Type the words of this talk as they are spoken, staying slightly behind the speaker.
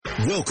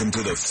Welcome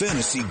to the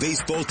Fantasy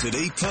Baseball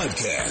Today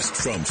podcast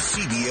from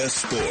CBS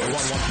Sports.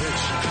 1-1 pitch.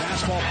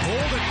 Fastball pulled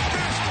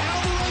and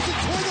Alvarez is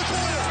toward the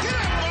corner.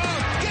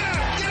 Get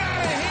out of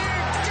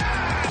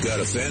here.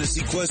 Got a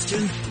fantasy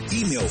question?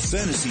 Email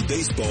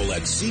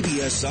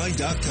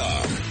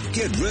fantasybaseball@cbsi.com.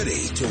 Get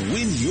ready to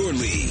win your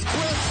league.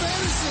 Where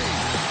fantasy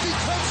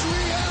becomes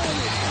reality.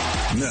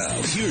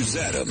 Now, here's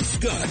Adam,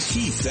 Scott,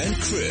 Heath, and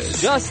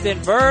Chris. Justin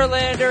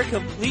Verlander,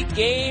 complete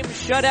game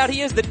shutout.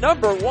 He is the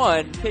number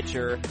one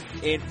pitcher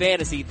in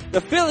fantasy. The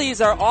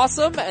Phillies are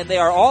awesome, and they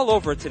are all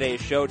over today's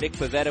show. Nick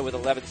Pivetta with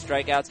 11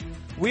 strikeouts.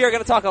 We are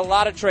going to talk a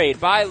lot of trade.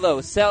 Buy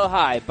low, sell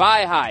high,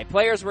 buy high.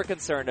 Players we're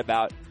concerned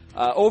about.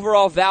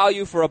 Overall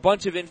value for a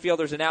bunch of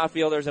infielders and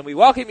outfielders. And we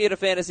welcome you to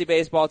Fantasy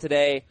Baseball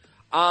Today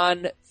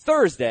on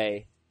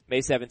Thursday,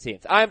 May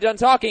 17th. I'm done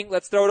talking.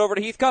 Let's throw it over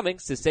to Heath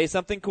Cummings to say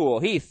something cool.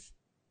 Heath.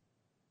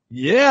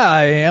 Yeah,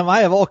 I am.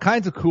 I have all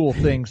kinds of cool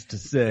things to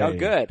say. Oh,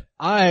 good.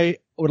 I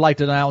would like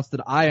to announce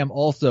that I am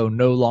also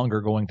no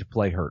longer going to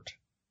play hurt.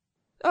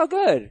 Oh,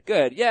 good,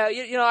 good. Yeah,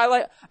 you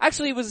know,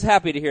 actually was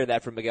happy to hear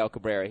that from Miguel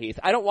Cabrera, Heath.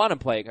 I don't want him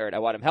playing hurt. I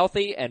want him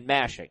healthy and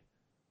mashing.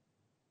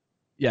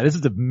 Yeah, this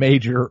is a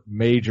major,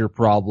 major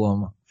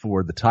problem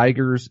for the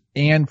Tigers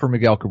and for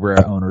Miguel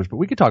Cabrera owners, but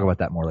we could talk about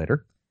that more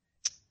later.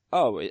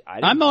 Oh,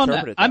 I'm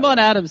on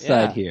Adam's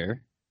side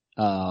here.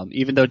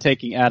 Even though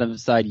taking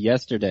Adam's side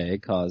yesterday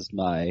caused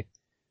my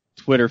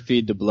Twitter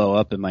feed to blow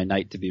up and my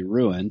night to be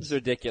ruined. It's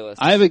ridiculous.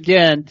 I'm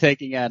again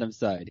taking Adam's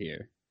side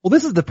here. Well,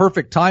 this is the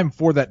perfect time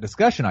for that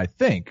discussion, I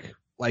think.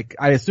 Like,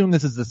 I assume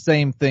this is the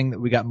same thing that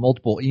we got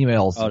multiple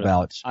emails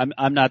about.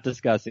 I'm not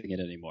discussing it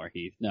anymore,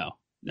 Heath. No.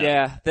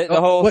 Yeah, the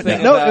whole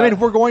thing. No, I mean, if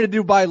we're going to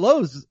do buy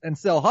lows and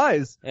sell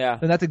highs, yeah,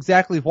 then that's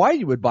exactly why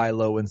you would buy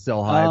low and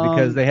sell high,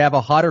 because they have a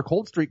hot or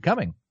cold streak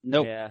coming.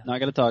 Nope, not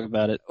going to talk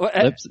about it. Well,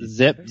 Lips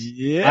zipped.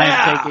 Yeah.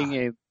 I'm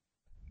taking a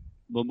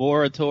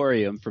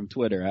moratorium from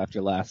Twitter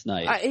after last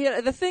night.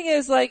 The thing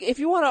is, like, if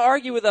you want to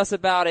argue with us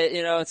about it,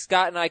 you know,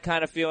 Scott and I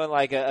kind of feeling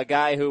like a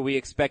guy who we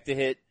expect to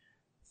hit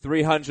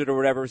 300 or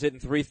whatever is hitting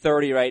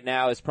 330 right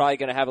now is probably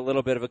going to have a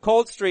little bit of a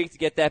cold streak to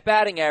get that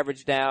batting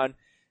average down.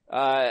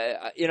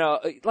 You know,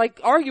 like,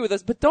 argue with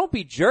us, but don't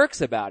be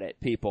jerks about it,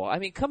 people. I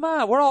mean, come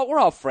on, we're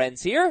all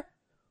friends here.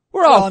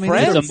 We're all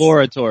friends. It's a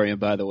moratorium,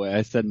 by the way.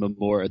 I said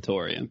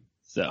moratorium.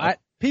 So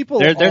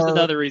there's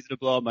another reason to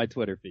blow up my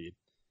Twitter feed.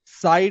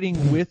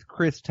 Siding with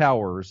Chris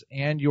Towers,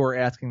 and you're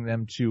asking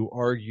them to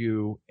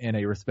argue in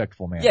a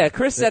respectful manner. Yeah,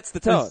 Chris sets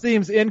the tone. It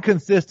seems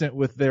inconsistent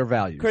with their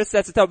values. Chris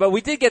sets the tone, but we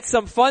did get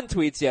some fun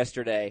tweets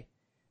yesterday.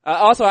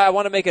 Also, I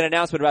want to make an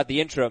announcement about the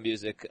intro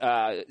music.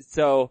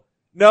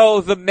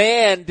 No, the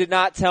man did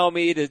not tell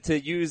me to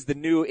use the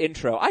new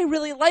intro. I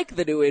really like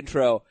the new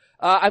intro.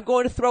 I'm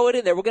going to throw it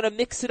in there. We're going to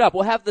mix it up.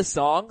 We'll have the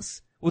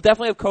songs. We'll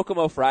definitely have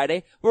Kokomo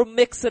Friday. We'll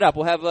mix it up.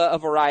 We'll have a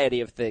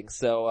variety of things.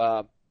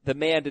 So, the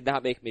man did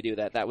not make me do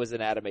that. That was an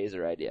Adam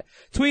Azer idea.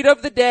 Tweet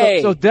of the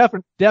day. So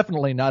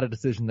definitely not a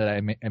decision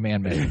that a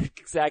man made.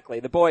 Exactly.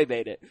 The boy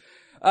made it.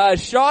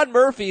 Sean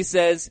Murphy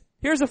says,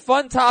 here's a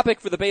fun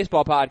topic for the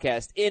baseball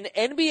podcast. In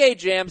NBA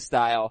Jam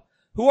style,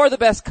 who are the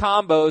best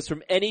combos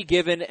from any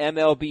given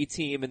MLB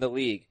team in the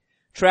league?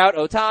 Trout,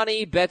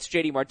 Ohtani, Betts,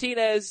 JD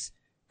Martinez.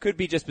 Could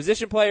be just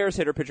position players,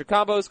 hitter-pitcher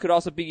combos. Could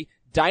also be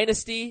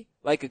dynasty,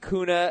 like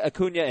Acuna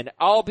and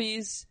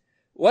Albies.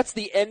 What's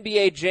the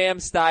NBA Jam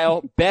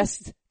style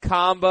best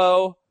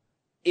combo?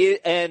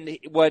 And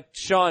what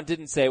Sean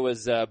didn't say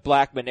was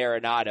Blackmon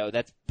Arenado.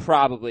 That's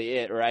probably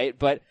it, right?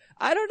 But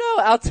I don't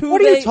know. Altuve.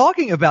 What are you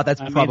talking about?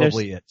 That's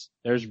probably it.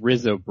 There's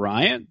Rizzo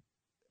Bryant.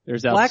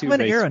 There's Blackmon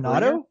Altuve Arenado.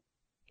 Springer.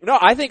 No,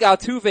 I think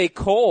Altuve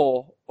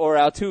Cole or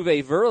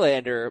Altuve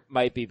Verlander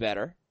might be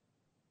better.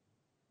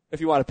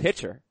 If you want a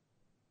pitcher.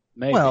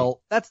 Maybe.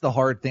 Well, that's the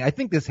hard thing. I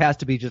think this has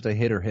to be just a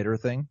hitter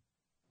thing.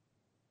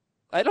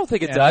 I don't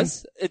think it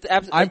does.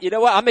 You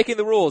know what? I'm making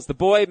the rules. The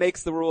boy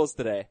makes the rules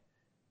today.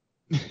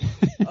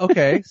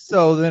 Okay,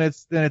 so then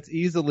it's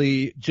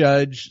easily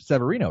Judge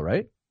Severino,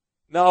 right?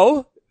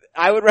 No,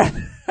 I'd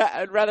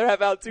rather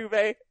have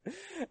Altuve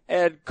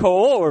and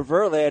Cole or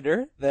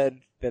Verlander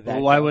than that.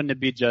 Well, why wouldn't it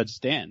be Judge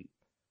Stanton?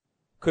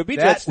 Could be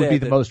that Judge would Stanton.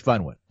 be the most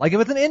fun one. Like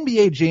if it's an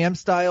NBA Jam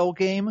style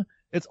game,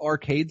 it's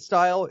arcade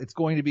style. It's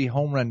going to be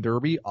Home Run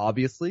Derby,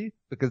 obviously,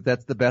 because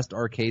that's the best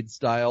arcade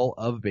style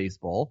of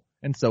baseball.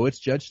 And so it's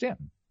Judge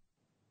Stanton.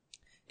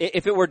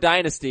 If it were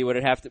Dynasty, would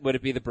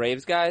it be the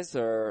Braves guys?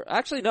 Or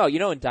actually, no. You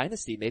know, in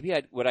Dynasty, maybe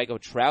would I go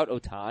Trout,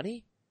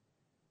 Ohtani?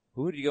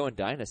 Who would you go in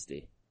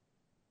Dynasty?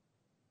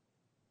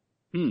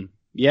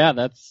 Yeah,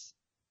 that's.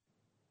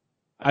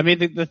 I mean,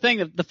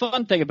 the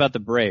fun thing about the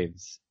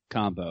Braves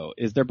combo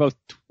is they're both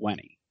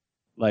 20.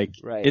 Like,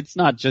 right. It's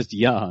not just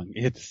young.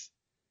 It's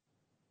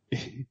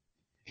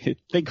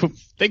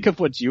think of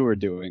what you were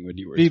doing when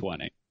you were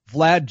 20.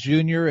 Vlad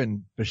Jr.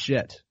 and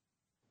Bichette.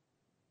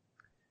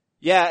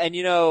 Yeah, and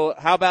you know,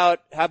 how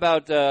about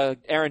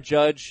Aaron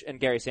Judge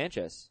and Gary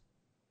Sanchez?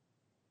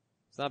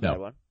 It's not a bad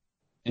one.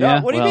 Yeah,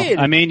 no, what do you mean?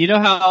 I mean, you know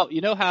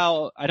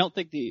how I don't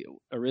think the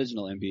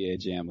original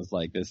NBA Jam was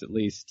like this, at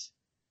least.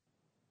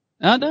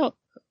 No,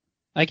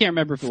 I can't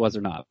remember if it was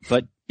or not,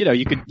 but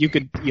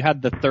you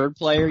had the third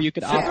player you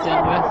could opt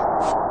in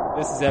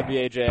with. This is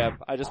NBA Jam.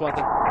 I just want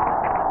the...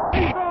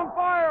 He's on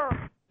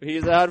fire!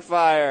 He's on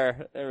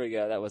fire. There we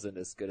go. That wasn't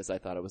as good as I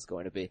thought it was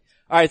going to be.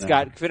 Alright,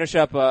 Scott, finish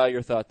up,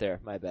 your thought there.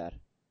 My bad.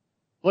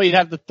 Well, you'd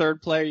have the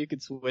third player you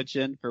could switch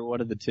in for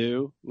one of the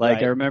two. Like,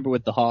 Right. I remember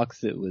with the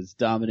Hawks, it was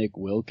Dominic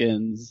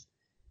Wilkins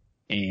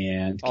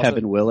and Also-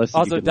 Kevin Willis.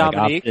 also you could,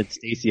 Dominique. Like, opt in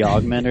Stacey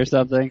Augmon or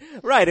something.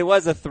 Right, it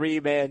was a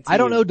 3-man team. I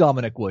don't know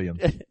Dominic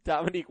Williams.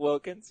 Dominique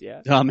Wilkins,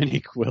 yeah.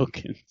 Dominique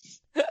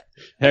Wilkins.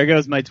 There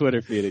goes my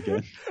Twitter feed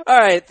again.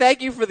 Alright,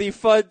 thank you for the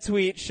fun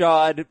tweet,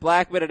 Sean.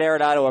 Blackman and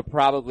Arenado are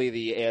probably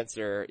the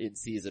answer in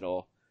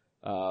seasonal.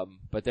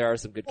 But there are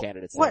some good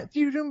candidates there. What do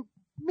you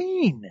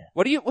mean?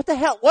 What the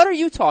hell? What are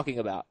you talking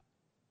about?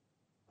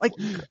 Like,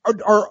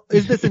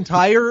 is this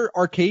entire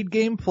arcade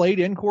game played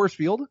in Coors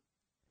Field?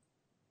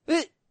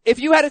 If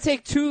you had to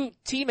take two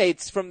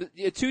teammates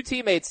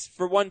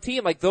for one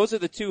team, like those are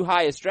the two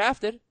highest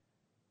drafted.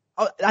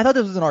 Oh, I thought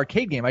this was an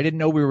arcade game. I didn't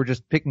know we were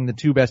just picking the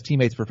two best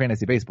teammates for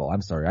fantasy baseball.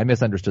 I'm sorry. I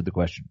misunderstood the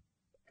question.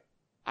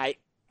 I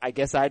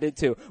guess I did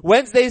too.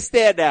 Wednesday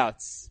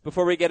standouts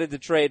before we get into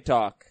trade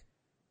talk.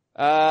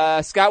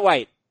 Scott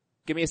White,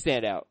 give me a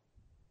standout.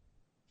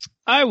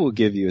 I will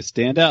give you a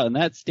standout, and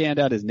that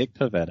standout is Nick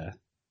Pivetta.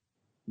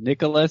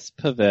 Nicholas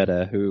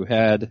Pivetta, who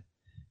had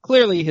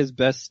clearly his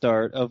best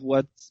start of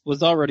what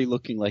was already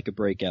looking like a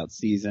breakout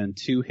season.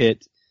 2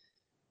 hit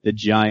the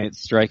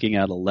Giants, striking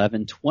out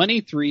 11,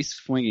 23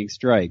 swinging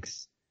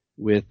strikes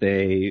with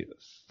a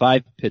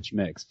 5-pitch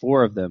mix.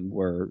 4 of them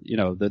were,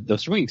 the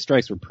swinging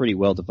strikes were pretty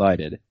well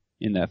divided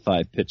in that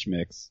 5-pitch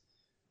mix.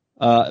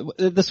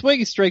 The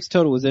swinging strikes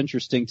total was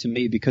interesting to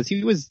me because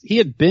he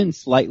had been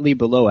slightly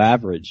below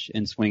average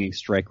in swinging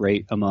strike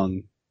rate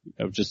among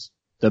just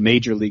the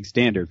major league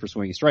standard for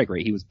swinging strike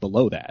rate. He was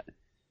below that.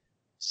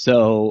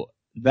 So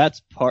that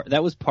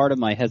was part of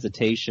my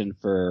hesitation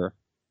for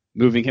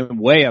moving him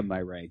way up my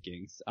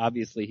rankings.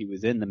 Obviously he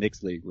was in the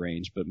mixed league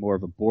range, but more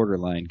of a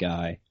borderline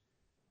guy.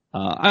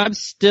 I'm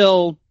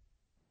still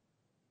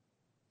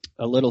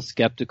a little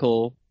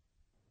skeptical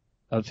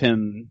of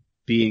him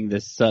being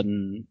this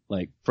sudden,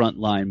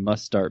 frontline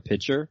must-start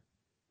pitcher,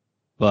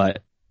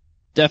 but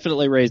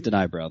definitely raised an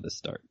eyebrow this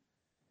start.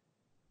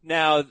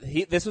 Now,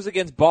 this was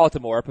against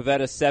Baltimore.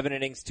 Pivetta 7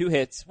 innings, 2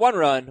 hits, 1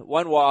 run,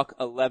 1 walk,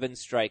 11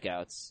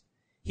 strikeouts.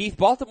 Heath,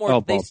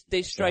 Baltimore,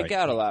 they strike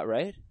out a lot,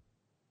 right?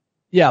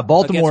 Yeah,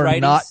 Baltimore Against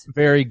righties? not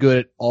very good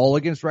at all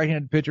against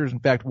right-handed pitchers. In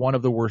fact, one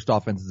of the worst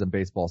offenses in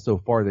baseball so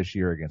far this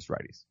year against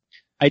righties.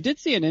 I did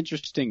see an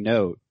interesting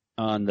note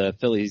on the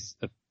Phillies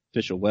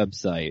official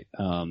website,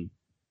 and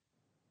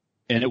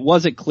it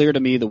wasn't clear to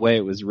me the way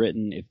it was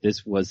written if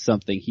this was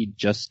something he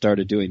just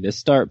started doing this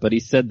start, but he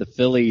said the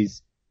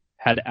Phillies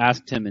had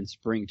asked him in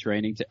spring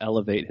training to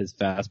elevate his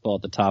fastball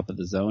at the top of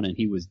the zone, and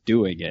he was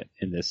doing it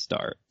in this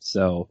start.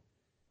 So,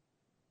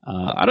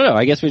 I don't know.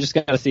 I guess we just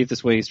got to see if the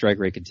swinging strike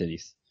rate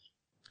continues.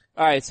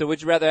 All right. So,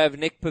 would you rather have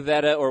Nick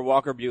Pivetta or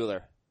Walker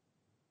Buehler?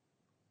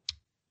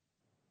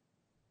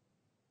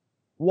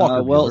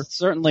 Walker Well, Buehler.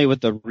 certainly with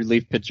the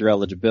relief pitcher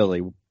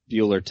eligibility,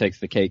 Buehler takes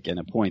the cake in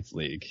a points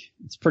league.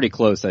 It's pretty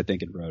close, I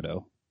think, in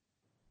Roto.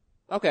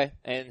 Okay.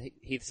 And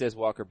Heath says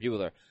Walker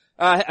Buehler.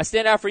 A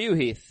standout for you,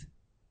 Heath.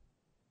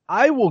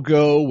 I will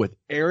go with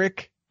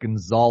Eric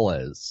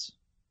Gonzalez,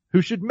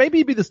 who should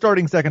maybe be the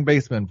starting second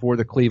baseman for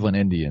the Cleveland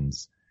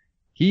Indians.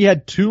 He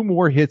had 2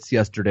 more hits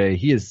yesterday.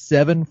 He is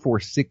 7 for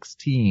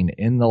 16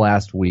 in the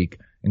last week,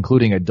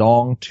 including a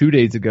dong 2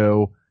 days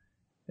ago.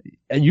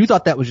 And you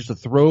thought that was just a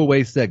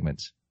throwaway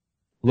segment.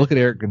 Look at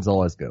Eric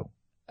Gonzalez go.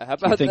 How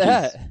about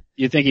that?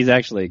 You think he's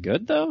actually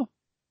good though?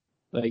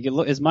 Like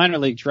his minor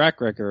league track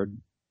record,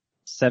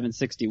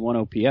 761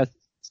 OPS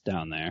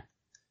down there.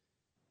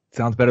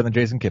 Sounds better than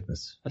Jason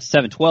Kipnis. A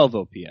 712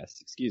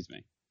 OPS, excuse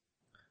me.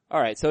 All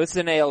right. So it's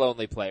an AL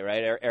only play,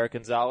 right? Eric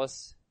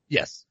Gonzalez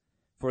Yes.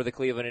 for the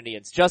Cleveland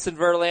Indians. Justin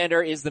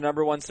Verlander is the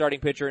number 1 starting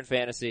pitcher in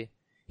fantasy.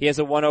 He has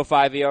a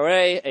 1.05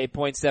 ERA, a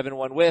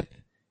 .71 WHIP.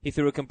 He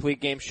threw a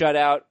complete game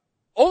shutout.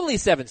 Only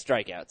 7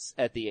 strikeouts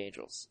at the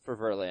Angels for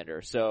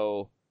Verlander.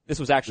 So this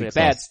was actually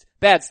a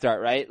bad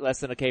start, right? Less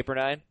than a K per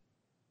 9?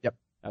 Yep.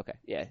 Okay.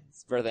 Yeah.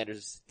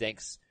 Verlander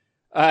stinks.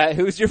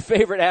 Who's your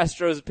favorite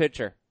Astros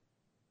pitcher?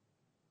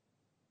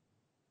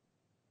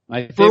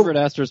 My favorite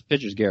Astros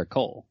pitcher is Garrett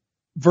Cole.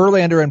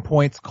 Verlander and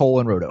points, Cole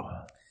and Roto.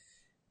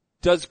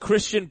 Does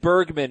Christian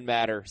Bergman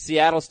matter?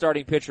 Seattle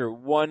starting pitcher,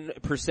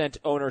 1%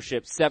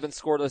 ownership, 7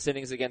 scoreless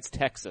innings against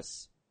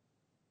Texas.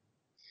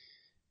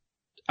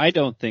 I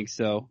don't think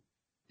so.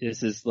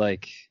 This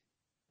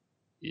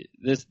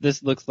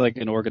looks like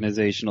an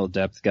organizational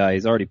depth guy.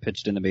 He's already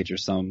pitched in the major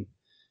some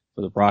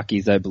for the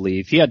Rockies, I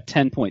believe. He had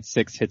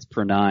 10.6 hits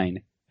per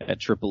 9 at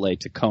AAA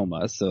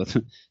Tacoma, so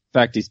the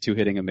fact he's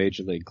 2-hitting a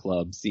major league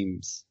club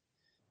seems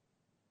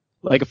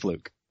like a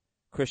fluke.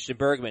 Christian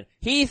Bergman.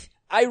 Heath,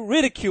 I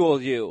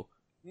ridiculed you.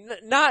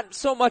 Not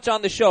so much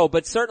on the show,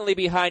 but certainly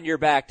behind your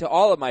back to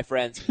all of my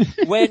friends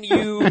when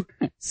you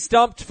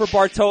stumped for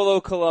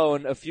Bartolo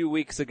Colon a few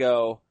weeks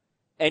ago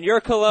And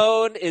your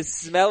cologne is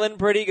smelling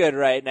pretty good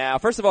right now.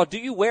 First of all, do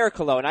you wear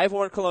cologne? I've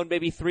worn cologne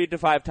maybe 3 to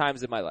 5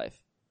 times in my life.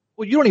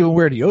 Well, you don't even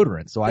wear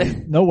deodorant, so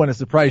no one is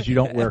surprised you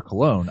don't wear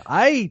cologne.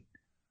 I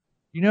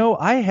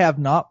have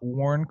not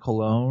worn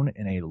cologne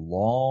in a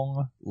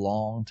long,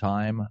 long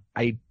time.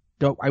 I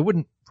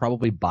wouldn't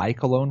probably buy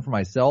cologne for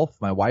myself.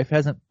 My wife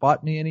hasn't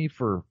bought me any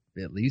for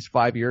at least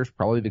 5 years,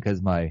 probably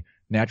because my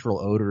natural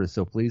odor is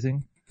so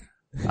pleasing.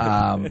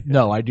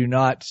 No, I do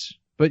not.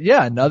 But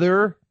yeah,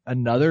 another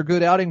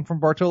good outing from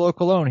Bartolo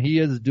Colon. He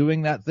is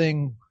doing that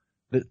thing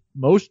that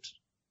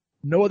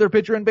no other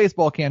pitcher in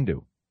baseball can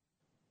do.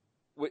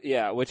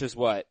 Yeah, which is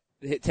what?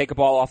 Take a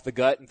ball off the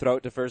gut and throw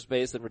it to first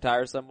base and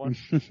retire someone?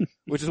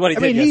 Which is what he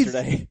did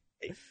yesterday.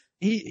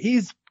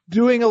 He's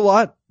doing a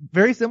lot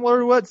very similar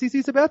to what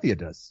CC Sabathia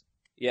does.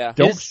 Yeah.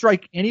 Don't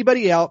strike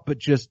anybody out, but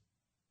just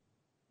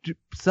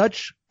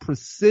such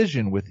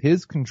precision with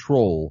his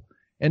control,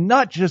 and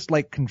not just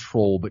like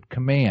control, but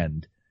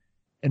command,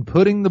 and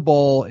putting the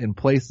ball in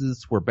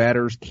places where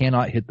batters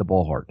cannot hit the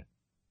ball hard.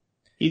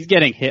 He's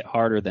getting hit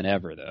harder than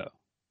ever, though.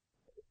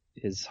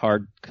 His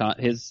hard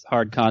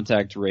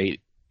contact rate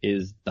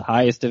is the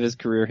highest of his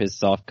career. His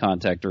soft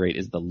contact rate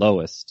is the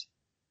lowest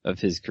of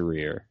his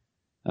career,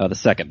 the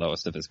second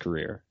lowest of his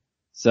career.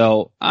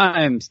 So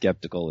I'm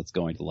skeptical it's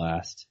going to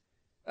last.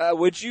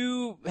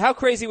 How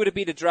crazy would it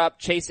be to drop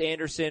Chase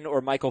Anderson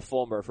or Michael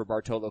Fulmer for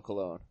Bartolo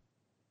Colon?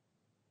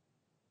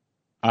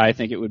 I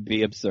think it would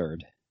be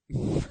absurd.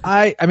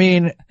 I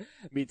mean,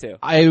 me too.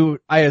 I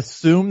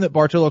assume that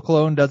Bartolo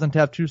Colon doesn't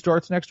have 2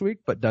 starts next week,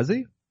 but does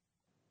he?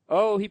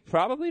 Oh, he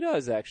probably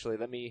does actually.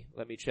 Let me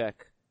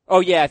check.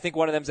 Oh yeah, I think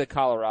one of them's at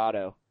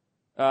Colorado.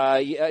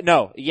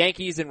 No,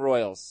 Yankees and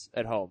Royals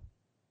at home.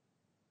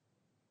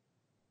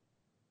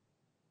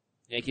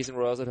 Yankees and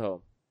Royals at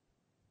home.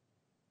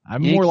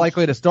 I'm more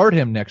likely to start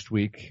him next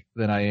week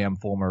than I am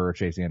Fulmer or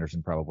Chase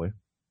Anderson, probably.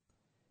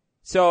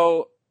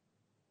 So,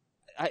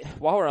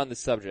 while we're on the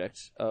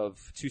subject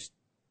of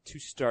two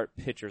start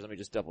pitchers, let me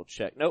just double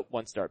check. Nope,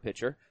 1 start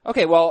pitcher.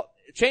 Okay, well,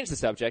 change the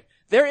subject.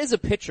 There is a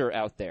pitcher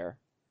out there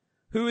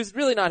who is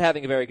really not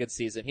having a very good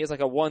season. He has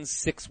like a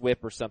 1.6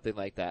 whip or something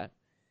like that.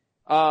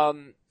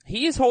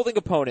 He is holding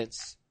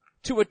opponents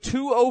to a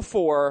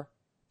 204,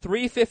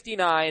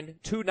 359,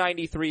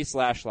 293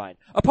 slash line.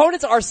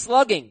 Opponents are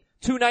slugging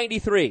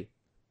 293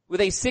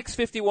 with a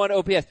 651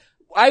 OPS.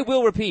 I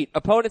will repeat,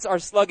 opponents are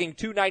slugging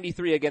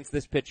 293 against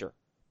this pitcher.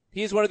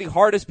 He is one of the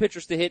hardest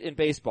pitchers to hit in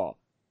baseball.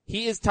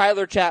 He is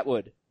Tyler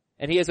Chatwood,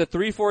 and he has a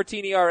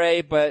 3.14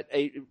 ERA, but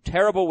a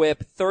terrible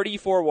whip,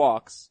 34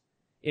 walks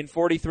in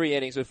 43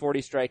 innings with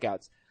 40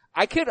 strikeouts.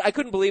 I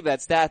couldn't believe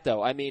that stat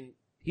though. I mean,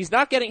 he's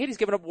not getting hit. He's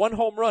given up 1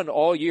 home run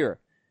all year.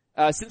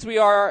 Since we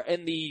are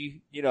in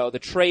the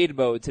trade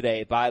mode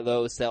today, buy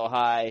low, sell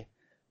high,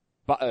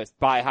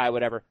 buy high,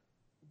 whatever.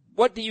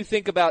 What do you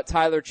think about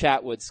Tyler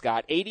Chatwood,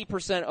 Scott?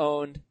 80%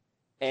 owned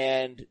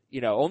and,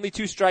 only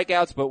 2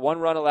 strikeouts, but 1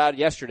 run allowed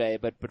yesterday.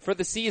 But for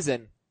the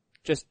season,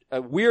 just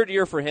a weird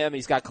year for him.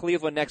 He's got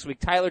Cleveland next week.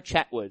 Tyler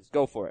Chatwood,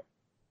 go for it.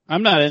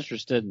 I'm not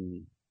interested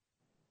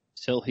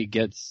until he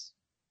gets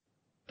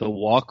the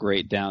walk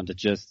rate down to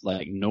just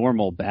like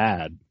normal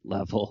bad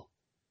level.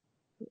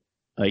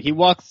 Like he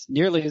walks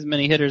nearly as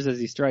many hitters as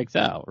he strikes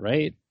out,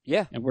 right?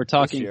 Yeah. And we're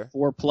talking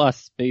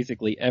 4+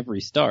 basically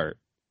every start.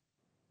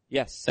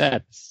 Yes.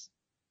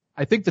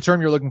 I think the term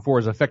you're looking for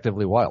is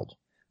effectively wild.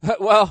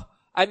 Well,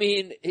 I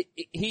mean,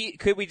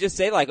 could we just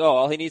say like,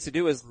 all he needs to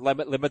do is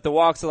limit the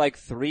walks to like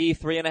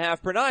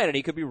 3.5 per 9, and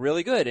he could be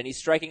really good, and he's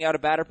striking out a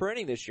batter per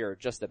inning this year,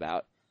 just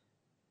about.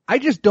 I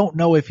just don't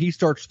know if he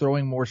starts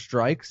throwing more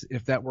strikes,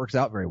 if that works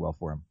out very well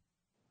for him.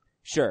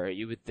 Sure,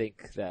 you would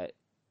think that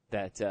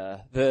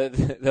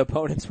the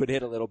opponents would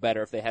hit a little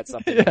better if they had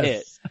something to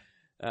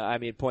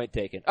hit. Point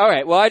taken. All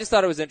right, well, I just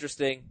thought it was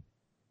interesting.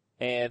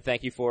 And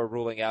thank you for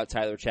ruling out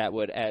Tyler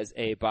Chatwood as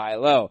a buy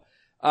low.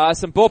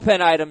 Some bullpen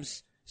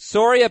items.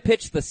 Soria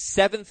pitched the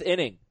 7th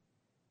inning.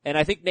 And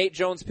I think Nate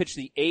Jones pitched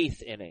the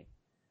 8th inning.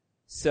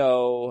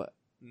 So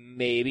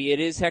maybe it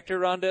is Hector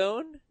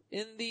Rondon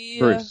in the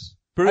Bruce.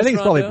 Bruce I think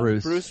it's Rondon? probably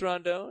Bruce. Bruce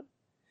Rondon?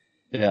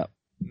 Yeah.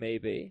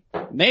 Maybe.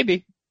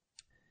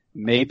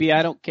 Maybe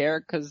I don't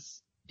care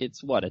because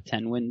it's a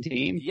 10-win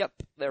team? Yep,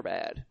 they're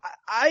bad.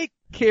 I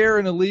care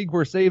in a league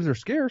where saves are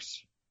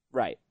scarce.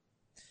 Right.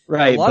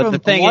 Right, but the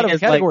thing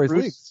is, like,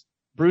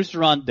 Bruce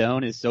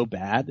Rondon is so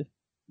bad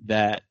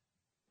that,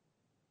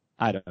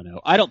 I don't know.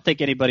 I don't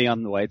think anybody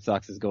on the White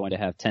Sox is going to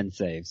have 10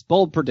 saves.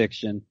 Bold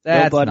prediction.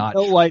 That's no not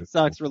true. White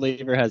Sox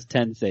reliever has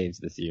 10 saves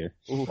this year.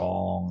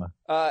 Wrong.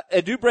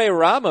 Edubre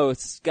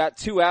Ramos got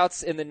 2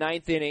 outs in the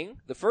 9th inning.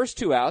 The first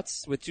 2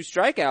 outs with 2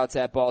 strikeouts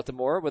at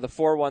Baltimore with a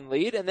 4-1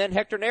 lead, and then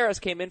Hector Neris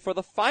came in for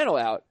the final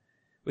out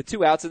with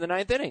 2 outs in the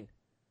 9th inning.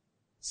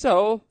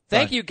 So,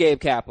 thank you, Gabe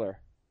Kapler.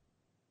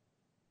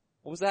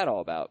 What was that all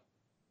about?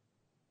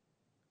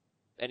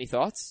 Any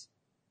thoughts?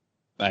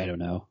 I don't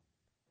know.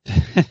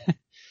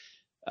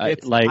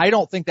 I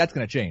don't think that's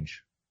going to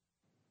change.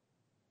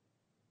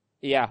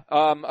 Yeah.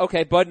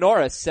 Okay. Bud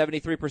Norris,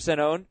 73%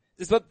 owned.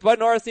 Does Bud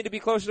Norris need to be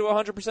closer to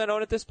 100%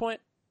 owned at this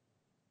point?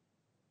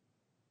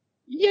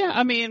 Yeah,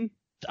 I mean,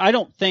 I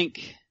don't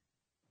think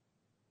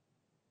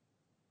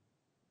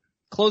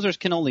closers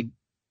can only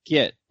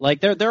get, like,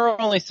 there are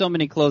only so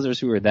many closers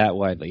who are that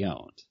widely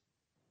owned.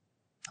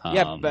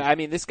 Yeah, but I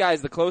mean, this guy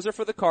is the closer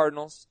for the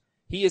Cardinals.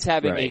 He is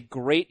having a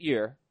great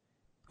year.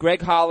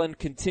 Greg Holland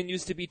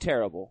continues to be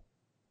terrible.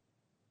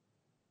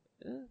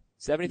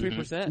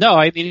 73%. No,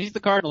 I mean, he's the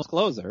Cardinals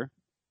closer.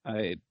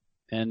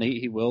 And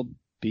he will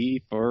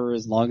be for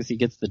as long as he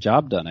gets the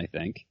job done, I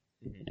think.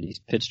 And he's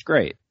pitched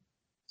great.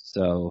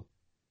 So,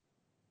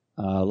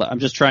 I'm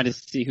just trying to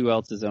see who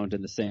else is owned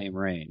in the same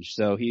range.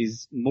 So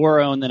he's more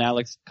owned than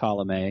Alex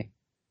Colomé.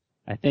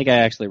 I think I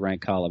actually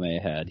rank Colomé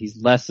ahead.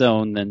 He's less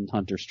owned than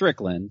Hunter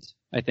Strickland.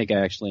 I think I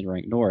actually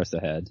rank Norris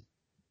ahead.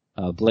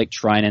 Blake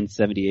Trinan,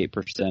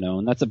 78%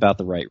 owned. That's about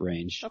the right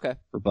range. Okay.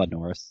 For Bud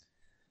Norris.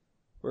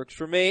 Works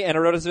for me. And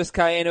Aroldis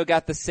Vizcaino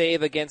got the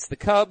save against the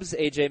Cubs.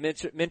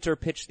 AJ Minter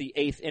pitched the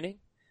 8th inning.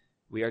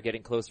 We are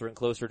getting closer and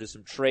closer to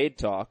some trade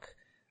talk.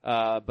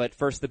 But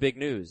first the big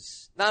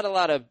news. Not a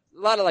lot of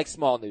like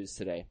small news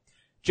today.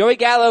 Joey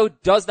Gallo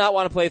does not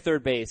want to play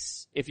third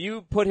base. If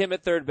you put him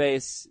at third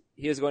base,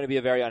 he is going to be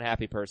a very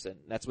unhappy person.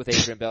 That's with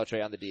Adrian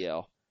Beltre on the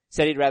DL.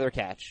 Said he'd rather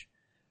catch.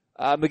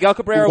 Miguel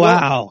Cabrera.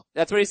 Wow.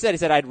 That's what he said. He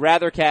said, I'd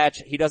rather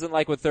catch. He doesn't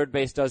like what third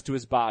base does to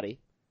his body.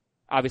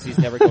 Obviously he's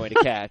never going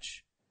to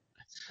catch.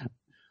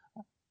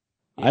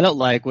 I don't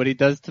like what he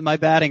does to my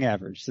batting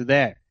average. So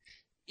there.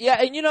 Yeah,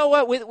 and you know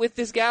what? With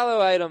this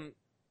Gallo item,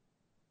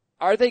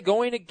 are they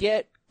going to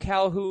get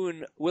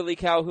Willie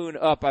Calhoun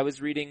up? I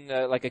was reading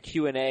like a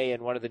Q&A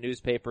in one of the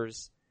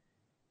newspapers,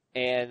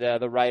 and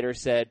the writer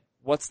said,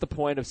 "What's the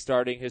point of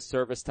starting his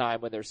service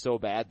time when they're so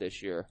bad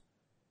this year?"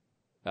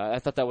 I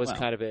thought that was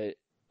kind of a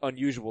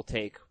unusual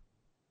take.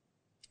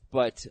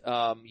 But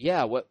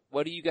yeah, what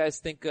do you guys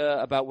think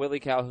about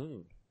Willie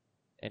Calhoun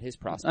and his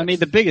prospects? I mean,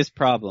 the biggest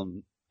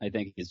problem I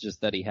think is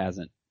just that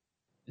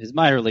his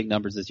minor league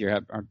numbers this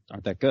year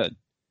aren't that good.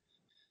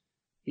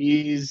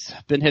 He's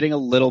been hitting a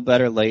little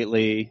better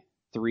lately,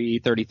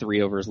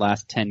 333 over his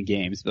last 10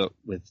 games, but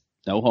with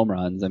no home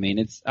runs. I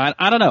mean,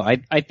 I don't know.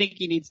 I think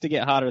he needs to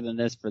get hotter than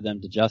this for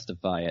them to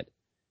justify it.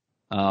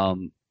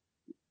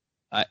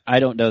 I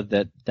don't know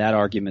that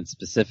argument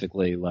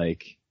specifically,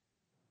 like,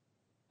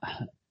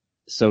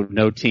 so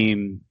no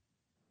team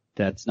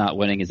that's not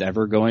winning is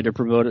ever going to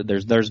promote it.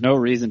 There's no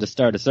reason to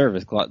start a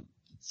service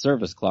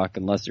clock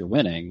unless you're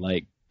winning.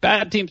 Like,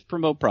 bad teams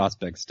promote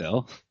prospects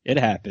still. It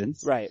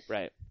happens. Right,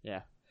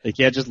 yeah. They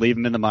can't just leave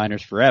him in the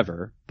minors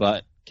forever,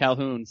 but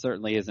Calhoun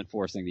certainly isn't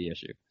forcing the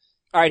issue.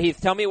 All right,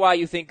 Heath, tell me why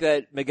you think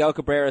that Miguel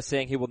Cabrera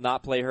saying he will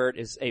not play hurt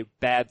is a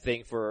bad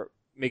thing for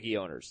Miggy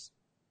owners.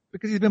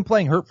 Because he's been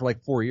playing hurt for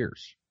like 4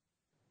 years.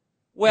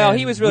 Well, and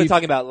he was really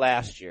talking about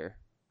last year,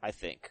 I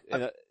think.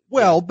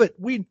 Well, but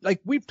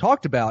we've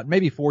talked about,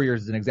 maybe 4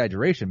 years is an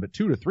exaggeration, but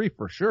 2 to 3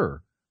 for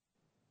sure.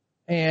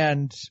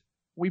 And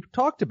we've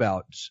talked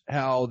about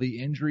how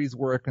the injuries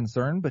were a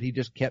concern, but he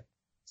just kept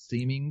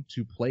seeming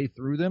to play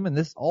through them. And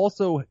this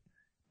also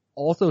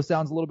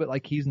sounds a little bit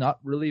like he's not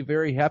really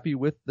very happy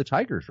with the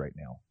Tigers right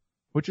now,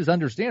 which is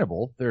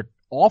understandable. They're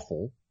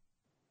awful.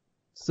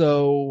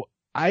 So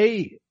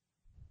I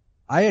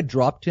had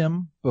dropped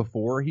him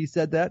before he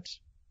said that.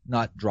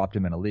 Not dropped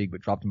him in a league,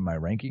 but dropped him in my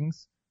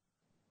rankings.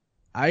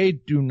 I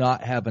do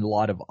not have a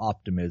lot of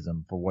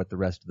optimism for what the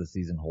rest of the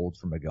season holds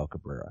for Miguel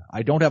Cabrera.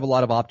 I don't have a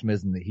lot of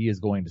optimism that he is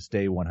going to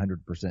stay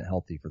 100%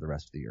 healthy for the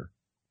rest of the year.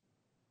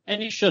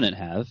 And you shouldn't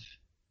have.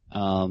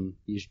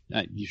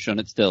 You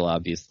shouldn't still,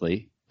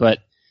 obviously. But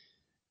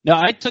no,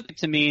 I took it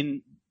to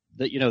mean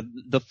that,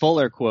 the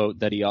Fuller quote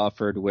that he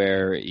offered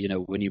where,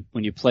 when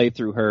you play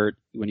hurt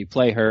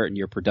and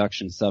your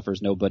production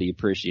suffers, nobody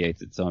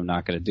appreciates it, so I'm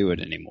not going to do it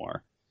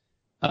anymore.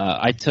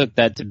 I took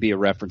that to be a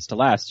reference to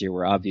last year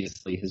where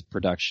obviously his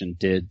production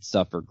did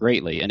suffer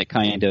greatly, and it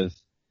kind of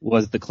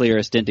was the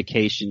clearest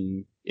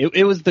indication.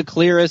 It was the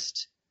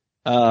clearest,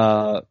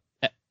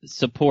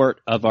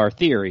 support of our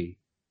theory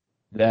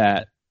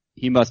that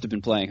he must have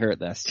been playing hurt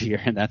last year,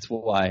 and that's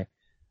why,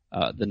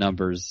 the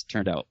numbers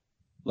turned out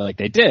like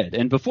they did.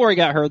 And before he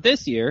got hurt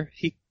this year,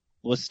 he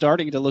was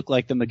starting to look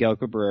like the Miguel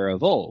Cabrera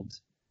of old.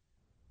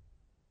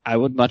 I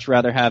would much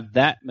rather have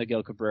that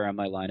Miguel Cabrera in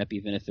my lineup,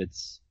 even if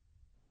it's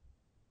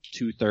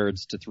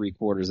 2/3 to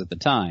 3/4 at the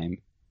time.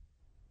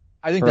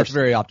 I think that's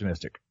very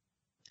optimistic.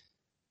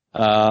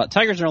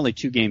 Tigers are only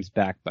 2 games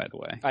back, by the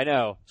way. I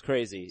know. It's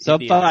crazy.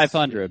 Sub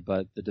 500,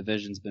 but the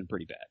division's been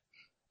pretty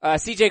bad.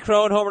 CJ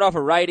Cron homered off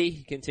a righty.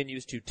 He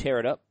continues to tear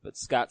it up, but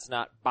Scott's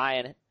not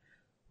buying it.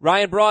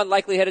 Ryan Braun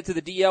likely headed to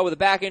the DL with a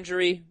back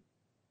injury.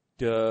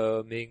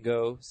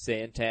 Domingo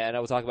Santana.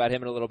 We'll talk about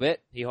him in a little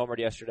bit. He homered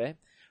yesterday.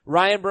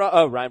 Ryan Braun,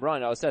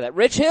 I always said that.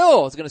 Rich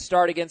Hill is going to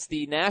start against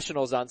the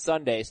Nationals on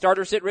Sunday.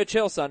 Starter sit Rich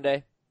Hill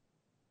Sunday.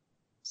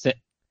 Sit.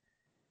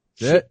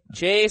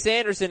 Chase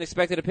Anderson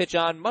expected to pitch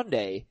on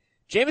Monday.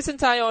 Jameson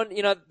Taillon,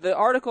 the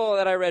article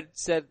that I read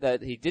said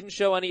that he didn't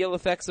show any ill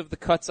effects of the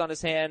cuts on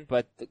his hand,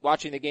 but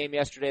watching the game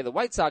yesterday, the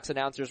White Sox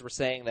announcers were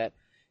saying that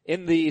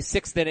in the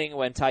 6th inning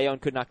when Taillon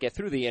could not get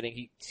through the inning,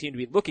 he seemed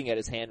to be looking at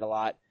his hand a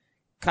lot,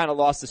 kind of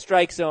lost the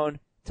strike zone,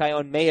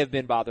 Tyone may have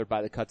been bothered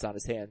by the cuts on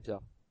his hand,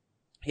 so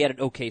he had an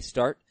okay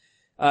start.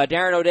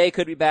 Darren O'Day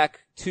could be back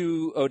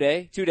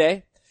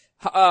today.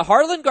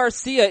 Harlan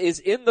Garcia is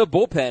in the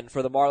bullpen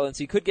for the Marlins.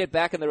 He could get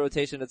back in the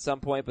rotation at some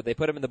point, but they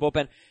put him in the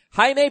bullpen.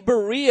 Jaime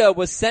Barria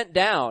was sent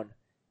down.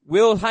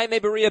 Will Jaime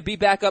Barria be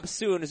back up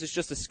soon? Is this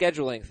just a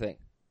scheduling thing?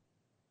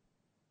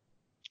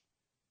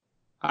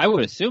 I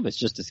would assume it's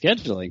just a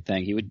scheduling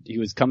thing. He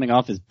was coming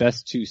off his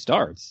best 2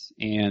 starts,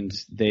 and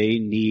they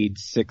need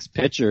 6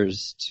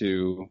 pitchers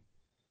to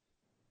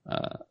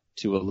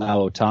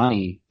allow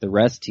Ohtani the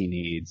rest he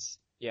needs.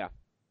 Yeah.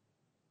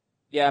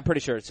 Yeah, I'm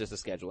pretty sure it's just a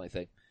scheduling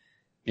thing.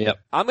 Yep.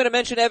 I'm going to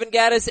mention Evan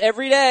Gattis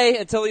every day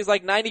until he's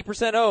like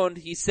 90% owned.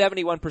 He's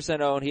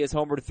 71% owned. He has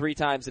homered 3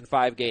 times in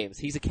 5 games.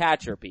 He's a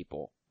catcher,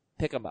 people.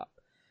 Pick him up.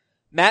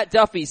 Matt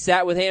Duffy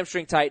sat with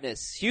hamstring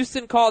tightness.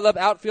 Houston called up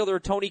outfielder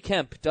Tony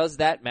Kemp. Does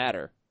that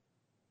matter?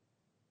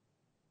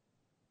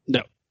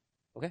 No.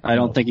 Okay. I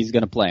don't think he's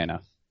going to play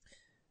enough.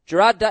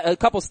 A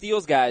couple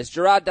steals, guys.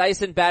 Gerard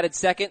Dyson batted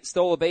second,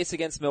 stole a base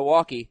against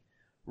Milwaukee.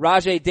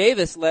 Rajay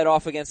Davis led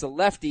off against a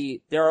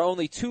lefty. There are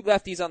only 2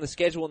 lefties on the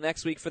schedule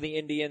next week for the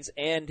Indians,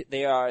 and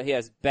he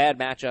has bad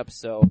matchups,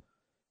 so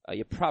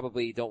you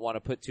probably don't want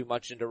to put too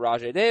much into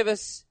Rajay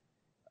Davis.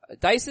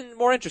 Dyson,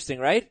 more interesting,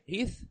 right,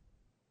 Heath?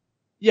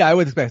 Yeah, I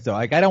would expect so.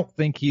 Like, I don't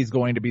think he's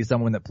going to be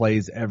someone that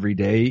plays every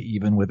day,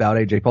 even without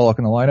AJ Pollock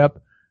in the lineup.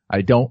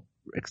 I don't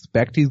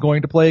expect he's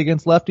going to play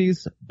against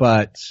lefties,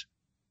 but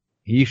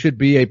he should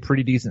be a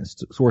pretty decent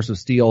source of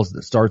steals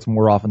that starts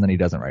more often than he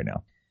doesn't right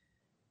now.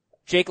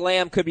 Jake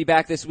Lamb could be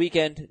back this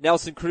weekend.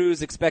 Nelson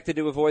Cruz expected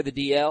to avoid the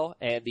DL,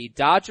 and the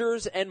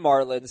Dodgers and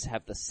Marlins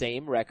have the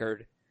same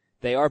record.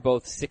 They are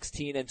both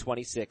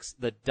 16-26.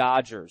 The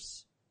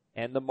Dodgers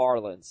and the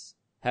Marlins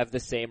have the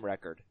same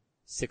record,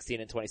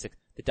 16-26.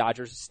 The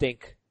Dodgers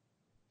stink.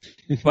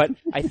 But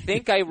I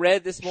think I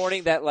read this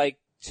morning that like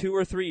 2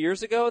 or 3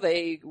 years ago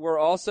they were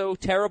also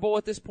terrible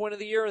at this point of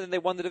the year, and then they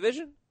won the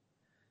division.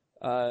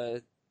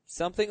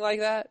 Something like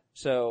that.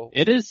 So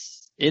it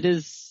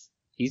is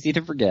easy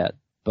to forget,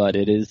 but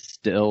it is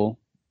still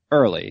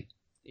early.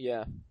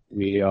 Yeah.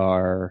 We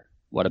are,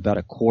 about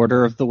a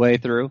quarter of the way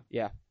through?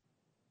 Yeah.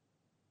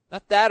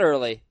 Not that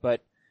early,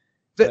 but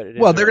they're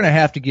going to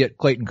have to get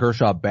Clayton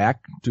Kershaw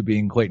back to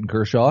being Clayton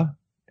Kershaw,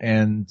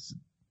 and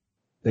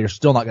they're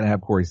still not going to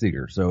have Corey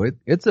Seager. So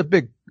it's a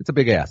big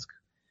ask.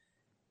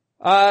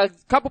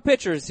 Couple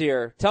pitchers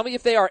here. Tell me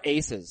if they are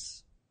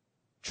aces.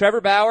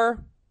 Trevor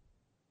Bauer,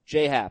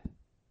 J Happ.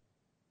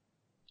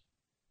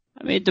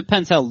 I mean, it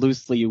depends how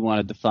loosely you want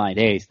to define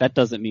ace. That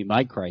doesn't meet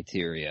my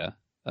criteria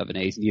of an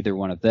ace, neither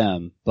one of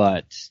them.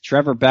 But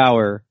Trevor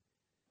Bauer,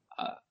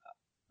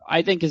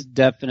 I think has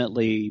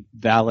definitely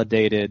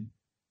validated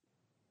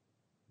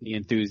the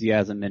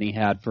enthusiasm that he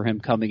had for him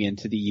coming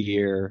into the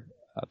year,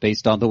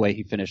 based on the way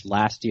he finished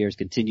last year. He's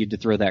continued to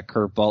throw that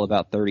curveball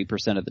about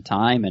 30% of the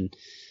time, and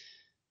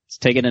it's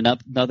taken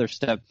another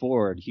step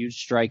forward.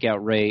 Huge strikeout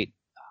rate,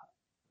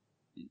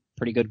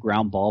 pretty good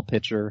ground ball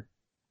pitcher.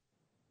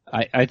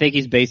 I think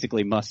he's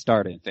basically must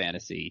start in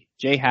fantasy.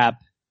 J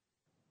Happ,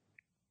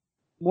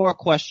 more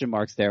question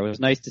marks there. It was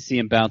nice to see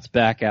him bounce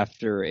back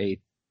after a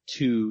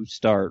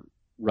 2-start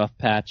rough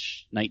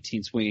patch,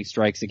 19 swinging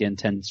strikes, again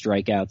 10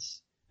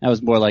 strikeouts. That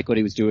was more like what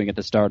he was doing at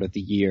the start of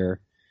the year.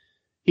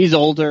 He's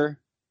older,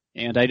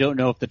 and I don't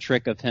know if the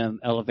trick of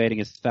him elevating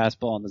his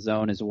fastball in the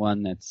zone is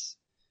one that's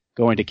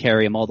going to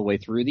carry him all the way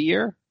through the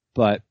year,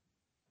 but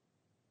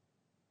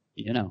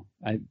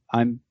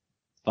I'm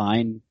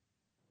fine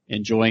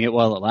enjoying it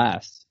while it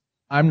lasts.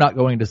 I'm not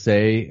going to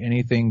say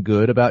anything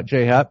good about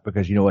J Happ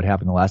because you know what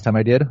happened the last time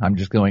I did. I'm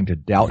just going to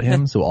doubt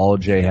him so all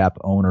J Happ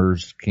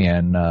owners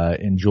can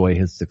enjoy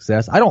his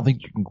success. I don't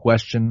think you can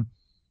question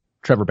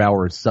Trevor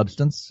Bauer's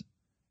substance.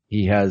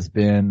 He has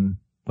been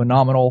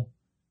phenomenal,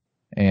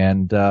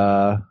 and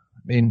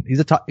he's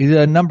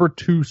a number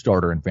 2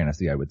 starter in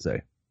fantasy, I would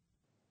say.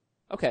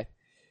 Okay.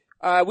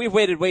 We've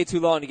waited way too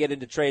long to get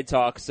into trade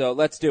talk, so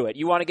let's do it.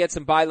 You want to get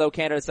some buy low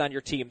candidates on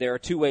your team. There are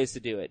 2 ways to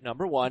do it.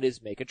 Number 1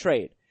 is make a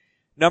trade.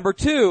 Number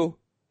 2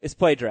 is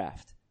play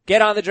draft.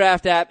 Get on the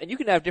draft app, and you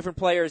can have different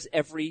players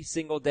every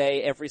single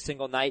day, every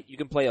single night. You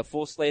can play a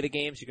full slate of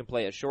games. You can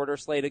play a shorter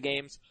slate of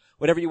games,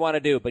 whatever you want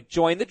to do. But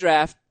join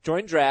draft.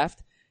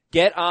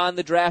 Get on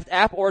the draft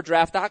app or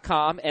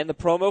draft.com, and the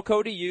promo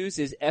code to use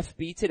is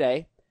FB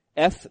Today.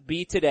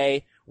 FB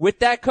Today. With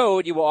that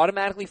code, you will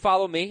automatically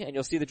follow me, and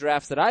you'll see the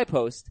drafts that I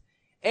post.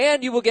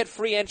 And you will get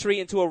free entry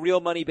into a real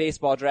money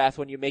baseball draft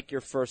when you make your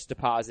first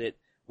deposit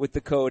with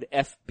the code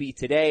FB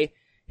Today.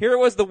 Here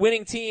was the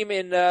winning team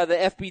in the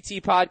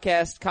FBT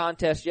podcast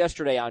contest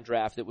yesterday on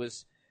draft. It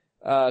was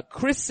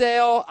Chris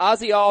Sale,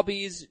 Ozzy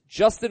Albies,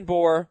 Justin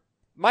Bohr,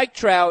 Mike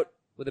Trout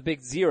with a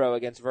big 0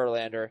 against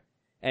Verlander,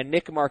 and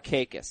Nick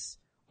Markakis.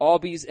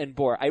 Albies and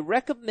Bohr. I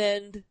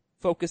recommend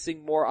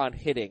focusing more on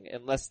hitting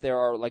unless there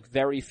are like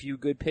very few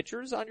good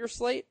pitchers on your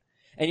slate.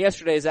 And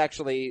yesterday is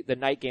actually the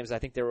night games. I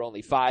think there were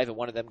only 5 and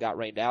one of them got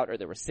rained out, or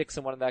there were 6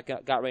 and one of them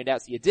got rained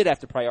out. So you did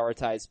have to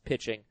prioritize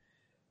pitching.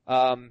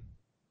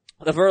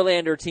 The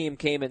Verlander team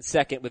came in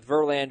second with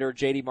Verlander,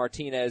 JD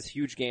Martinez,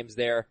 huge games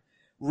there.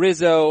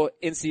 Rizzo,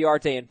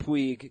 Inciarte, and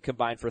Puig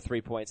combined for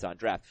 3 points on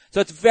draft.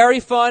 So it's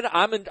very fun.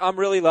 I'm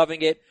really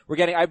loving it.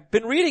 I've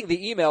been reading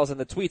the emails and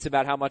the tweets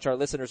about how much our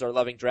listeners are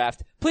loving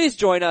draft. Please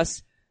join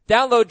us.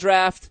 Download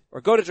draft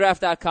or go to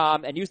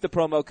draft.com and use the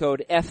promo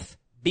code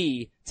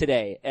FB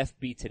today.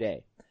 FB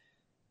today.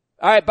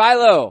 All right, buy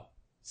low,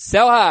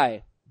 sell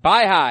high,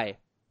 buy high.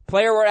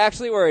 Player we're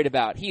actually worried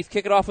about. Heath,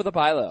 kick it off with a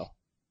buy low.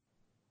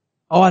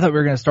 Oh, I thought we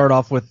were going to start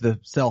off with the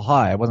sell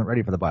high. I wasn't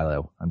ready for the buy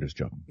low. I'm just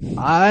joking.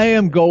 I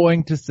am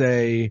going to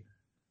say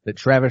that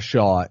Travis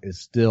Shaw is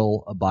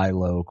still a buy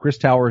low. Chris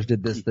Towers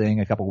did this thing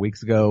a couple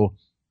weeks ago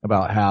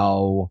about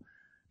how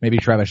maybe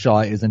Travis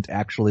Shaw isn't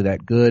actually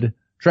that good.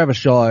 Travis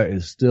Shaw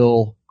is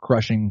still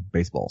crushing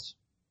baseballs.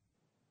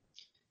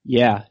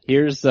 Yeah,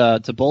 here's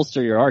to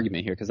bolster your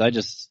argument here, because I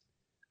just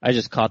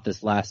caught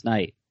this last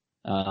night.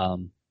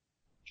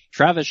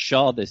 Travis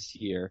Shaw this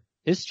year,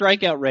 his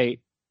strikeout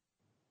rate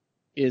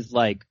is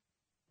like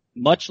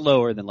much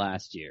lower than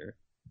last year.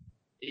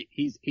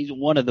 He's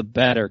one of the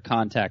better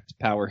contact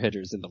power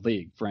hitters in the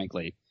league,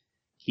 frankly.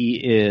 He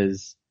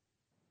is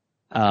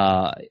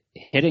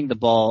hitting the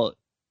ball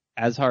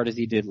as hard as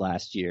he did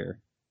last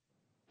year,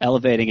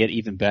 elevating it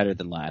even better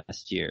than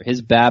last year.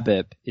 His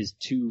BABIP is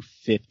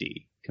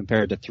 250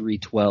 compared to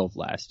 312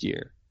 last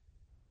year.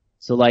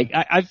 So like,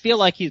 I feel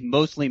like he's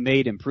mostly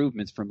made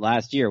improvements from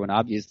last year when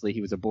obviously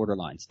he was a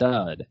borderline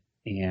stud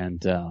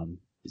and,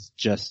 is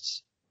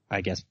just,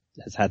 I guess,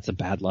 has had some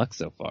bad luck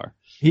so far.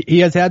 He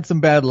has had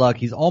some bad luck.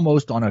 He's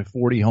almost on a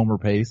 40 homer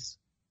pace.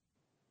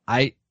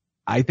 I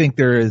think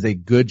there is a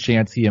good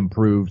chance he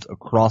improves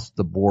across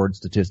the board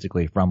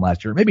statistically from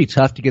last year. It may be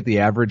tough to get the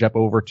average up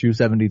over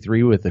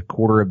 273 with a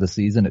quarter of the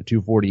season at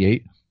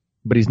 248,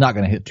 but he's not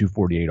going to hit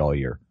 248 all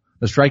year.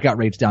 The strikeout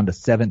rate's down to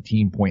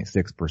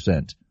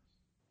 17.6%.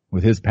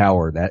 With his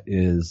power, that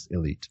is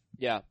elite.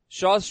 Yeah.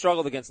 Shaw's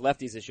struggled against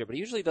lefties this year, but he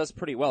usually does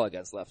pretty well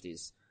against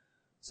lefties.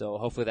 So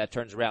hopefully that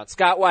turns around.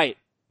 Scott White,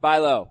 buy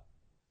low.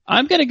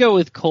 I'm going to go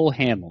with Cole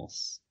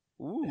Hamels,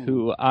 Ooh.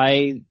 who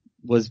I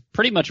was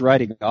pretty much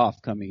writing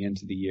off coming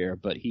into the year,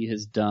 but he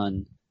has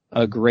done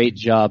a great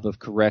job of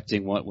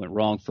correcting what went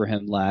wrong for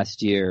him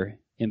last year,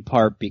 in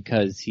part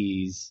because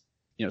he's,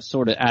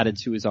 sort of added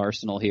to his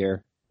arsenal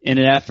here in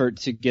an effort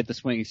to get the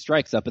swinging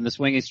strikes up. And the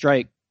swinging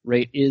strike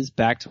rate is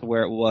back to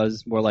where it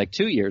was more like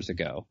 2 years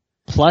ago.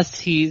 Plus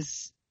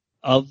he's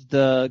of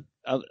the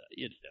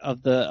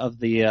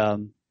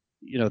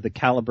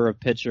caliber of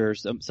pitcher,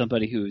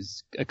 somebody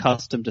who's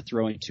accustomed to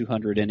throwing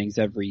 200 innings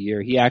every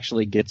year. He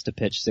actually gets to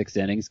pitch 6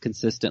 innings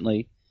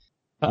consistently.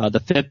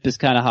 The FIP is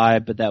kind of high,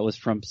 but that was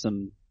from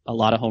a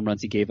lot of home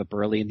runs he gave up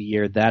early in the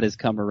year. That has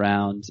come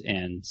around,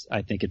 and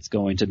I think it's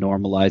going to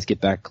normalize, get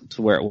back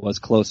to where it was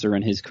closer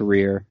in his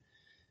career.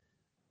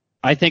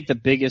 I think the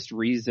biggest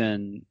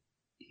reason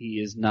he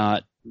has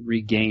not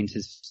regained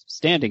his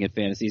standing at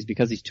fantasy is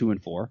because he's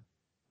 2-4.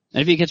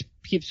 And if he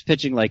keeps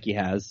pitching like he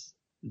has,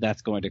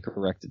 that's going to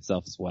correct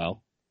itself as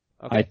well.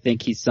 Okay. I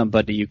think he's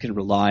somebody you can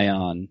rely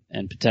on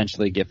and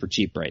potentially get for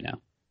cheap right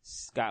now.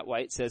 Scott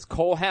White says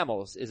Cole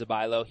Hamels is a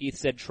buy low. Heath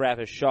said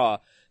Travis Shaw.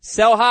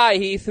 Sell high,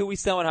 Heath. Who we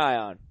selling high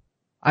on?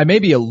 I may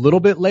be a little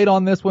bit late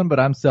on this one, but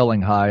I'm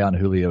selling high on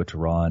Julio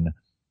Teheran.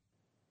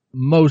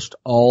 Most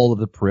all of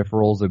the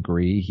peripherals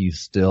agree he's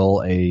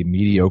still a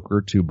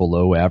mediocre to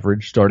below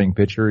average starting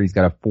pitcher. He's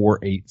got a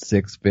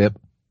 4.86 FIP,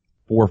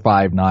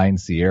 4.59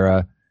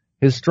 SIERA.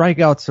 His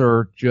strikeouts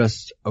are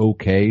just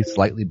okay,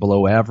 slightly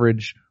below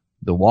average.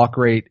 The walk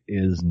rate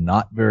is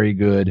not very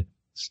good,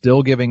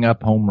 still giving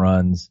up home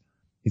runs.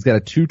 He's got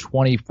a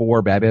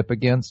 224 BABIP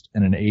against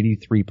and an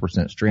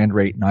 83% strand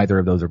rate. Neither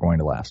of those are going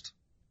to last.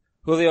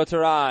 Julio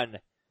Teheran,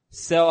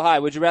 sell high.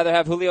 Would you rather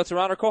have Julio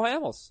Teheran or Cole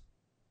Hamels?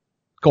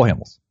 Cole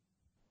Hamels.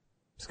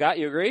 Scott,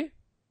 you agree?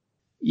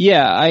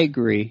 Yeah, I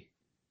agree.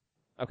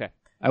 Okay.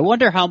 I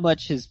wonder how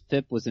much his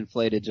FIP was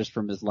inflated just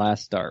from his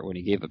last start when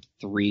he gave up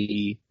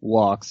 3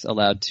 walks,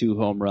 allowed 2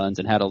 home runs,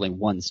 and had only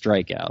 1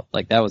 strikeout.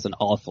 Like, that was an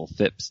awful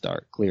FIP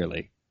start,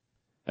 clearly.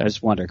 I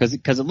just wonder, cause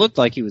it looked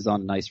like he was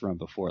on a nice run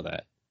before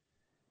that.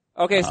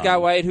 Okay,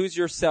 Scott White, who's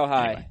your sell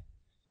high? Anyway.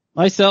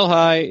 My sell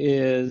high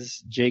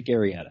is Jake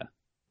Arrieta.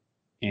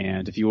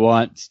 And if you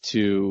want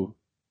to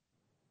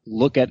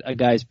look at a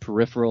guy's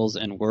peripherals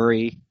and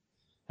worry,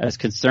 as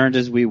concerned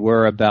as we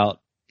were about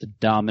the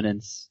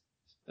dominance,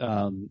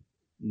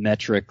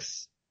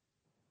 metrics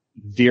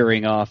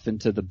veering off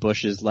into the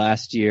bushes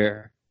last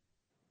year,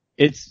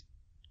 it's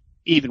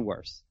even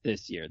worse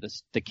this year.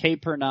 The K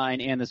per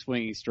 9 and the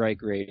swinging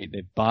strike rate,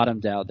 they've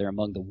bottomed out. They're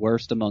among the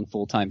worst among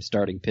full-time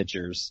starting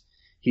pitchers.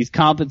 He's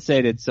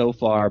compensated so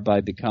far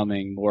by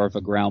becoming more of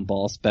a ground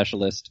ball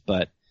specialist,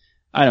 but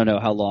I don't know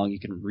how long you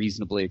can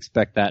reasonably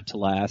expect that to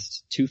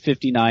last.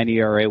 2.59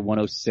 ERA,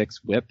 106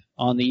 WHIP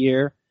on the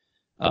year.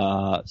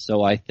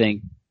 So I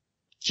think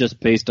just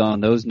based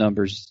on those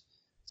numbers,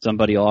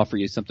 somebody will offer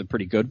you something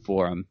pretty good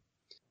for him.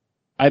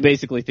 I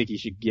basically think you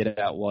should get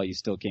out while you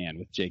still can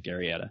with Jake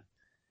Arrieta.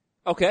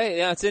 Okay,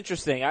 yeah, it's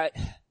interesting. I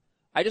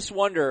just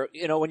wonder,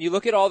 when you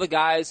look at all the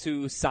guys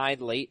who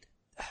signed late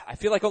I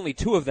feel like only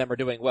 2 of them are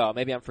doing well.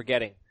 Maybe I'm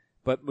forgetting.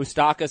 But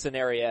Moustakas and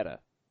Arrieta.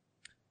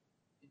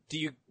 Do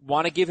you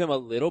want to give him a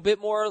little bit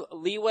more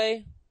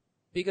leeway?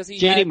 Because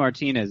JD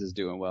Martinez is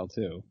doing well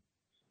too.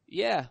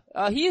 Yeah,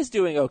 he is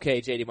doing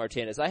okay, JD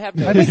Martinez.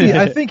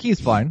 I think he's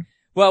fine.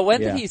 Well,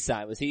 when did he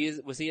sign? Was he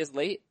as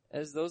late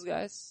as those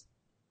guys?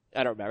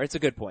 I don't remember. It's a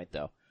good point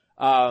though.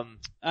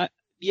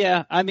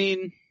 Yeah, I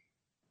mean,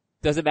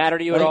 does it matter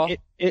to you at all?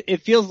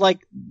 It feels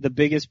like the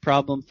biggest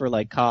problem for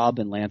like Cobb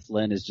and Lance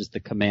Lynn is just the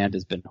command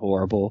has been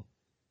horrible.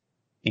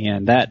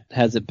 And that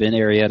hasn't been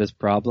Arrieta's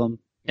problem.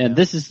 And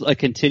this is a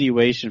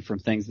continuation from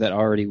things that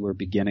already were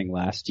beginning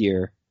last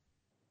year.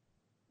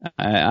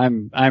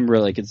 I'm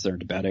really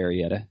concerned about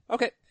Arrieta.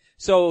 Okay.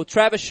 So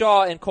Travis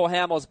Shaw and Cole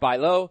Hamels buy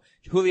low.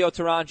 Julio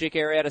Teheran, Jake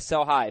Arrieta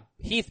sell high.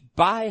 Heath,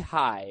 buy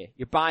high.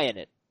 You're buying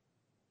it.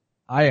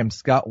 I am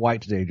Scott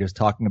White today just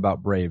talking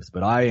about Braves,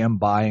 but I am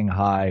buying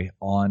high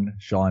on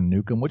Sean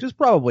Newcomb, which is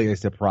probably a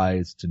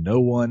surprise to no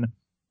one.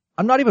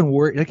 I'm not even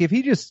worried. Like if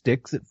he just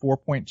sticks at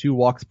 4.2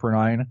 walks per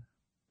 9,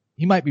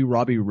 he might be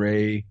Robbie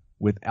Ray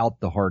without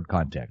the hard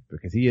contact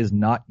because he is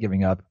not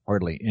giving up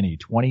hardly any.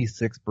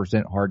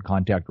 26% hard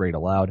contact rate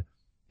allowed.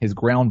 His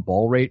ground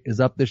ball rate is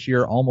up this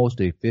year, almost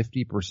a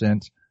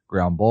 50%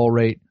 ground ball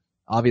rate.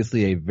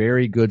 Obviously a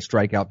very good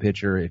strikeout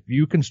pitcher. If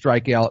you can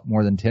strike out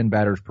more than 10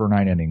 batters per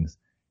 9 innings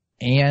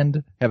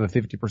and have a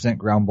 50%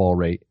 ground ball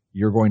rate,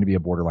 you're going to be a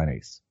borderline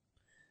ace.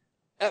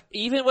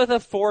 Even with a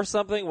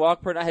 4-something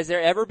walk per 9, has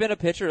there ever been a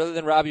pitcher other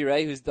than Robbie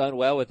Ray who's done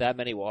well with that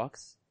many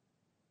walks?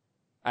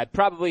 I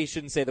probably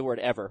shouldn't say the word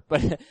ever,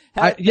 but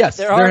yes,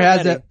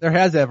 there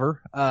has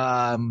ever.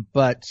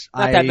 But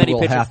I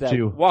will have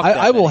to.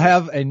 I will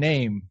have a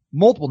name,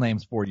 multiple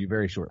names for you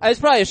very shortly.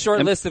 It's probably a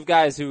short list of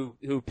guys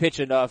who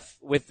pitch enough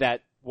with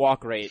that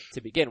walk rate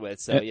to begin with.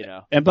 So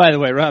And by the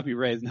way, Robbie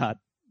Ray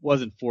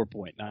wasn't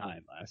 4.9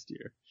 last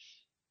year.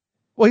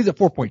 Well, he's at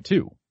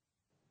 4.2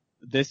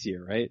 this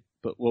year, right?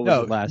 But what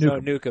was it last year?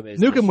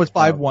 Newcomb was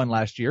 5.1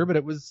 last year, but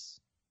it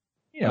was,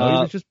 he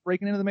was just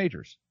breaking into the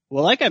majors.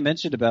 Well, like I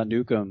mentioned about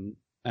Newcomb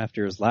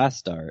after his last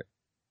start,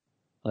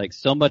 like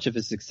so much of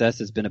his success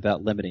has been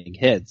about limiting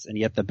hits, and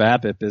yet the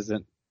BABIP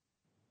isn't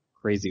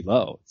crazy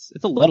low.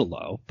 It's a little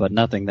low, but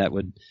nothing that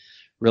would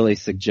really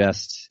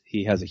suggest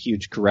he has a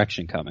huge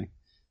correction coming.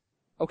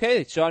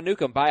 Okay, Sean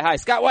Newcomb, buy high.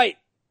 Scott White,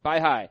 buy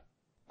high.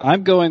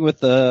 I'm going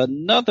with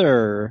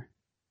another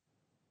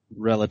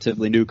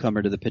relatively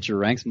newcomer to the pitcher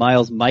ranks,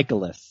 Miles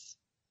Mikolas.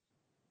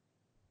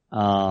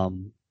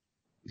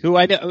 Who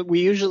we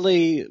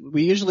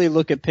usually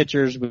look at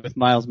pitchers with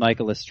Miles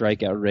Mikolas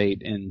strikeout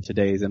rate in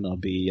today's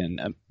MLB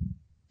and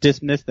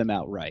dismiss them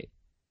outright.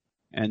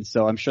 And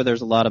so I'm sure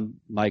there's a lot of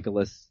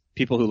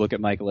people who look at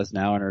Mikolas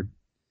now and are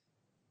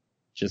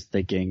just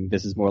thinking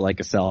this is more like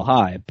a sell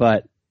high,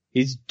 but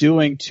he's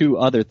doing 2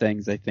 other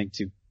things I think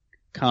to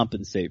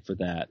compensate for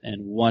that.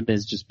 And one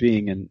is just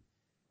being an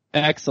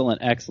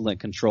excellent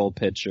control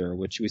pitcher,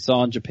 which we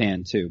saw in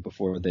Japan too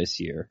before this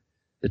year.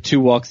 The 2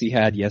 walks he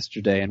had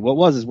yesterday, and what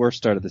was his worst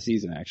start of the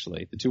season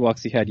actually, the 2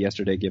 walks he had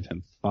yesterday give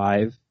him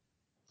 5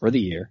 for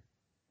the year.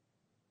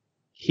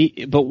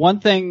 But one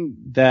thing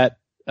that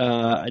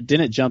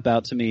didn't jump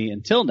out to me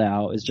until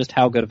now is just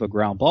how good of a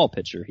ground ball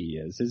pitcher he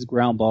is. His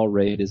ground ball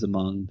rate is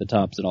among the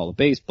tops in all of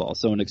baseball.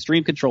 So an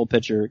extreme control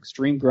pitcher,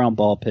 extreme ground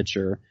ball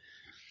pitcher.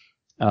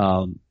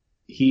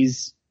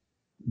 He's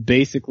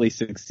basically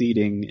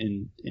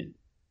succeeding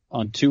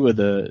on 2 of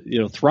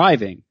the,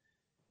 thriving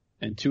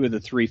and 2 of the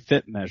 3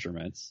 FIP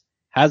measurements,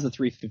 has a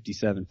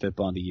 357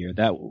 FIP on the year.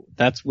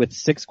 That's with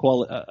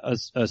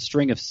a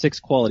string of 6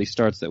 quality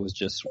starts that was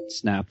just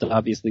snapped.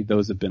 Obviously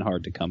those have been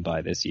hard to come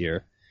by this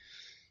year.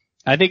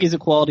 I think he's a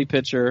quality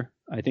pitcher.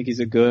 I think he's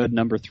a good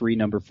number 3,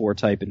 number 4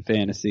 type in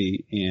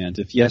fantasy. And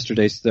if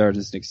yesterday's start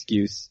is an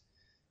excuse,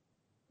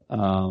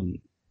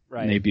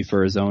 maybe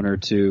for his owner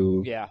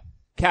to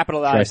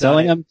capitalize try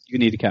selling him, you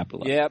need to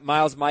capitalize. Yeah,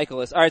 Miles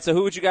Mikolas. All right, so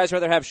who would you guys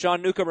rather have,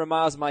 Sean Newcomb or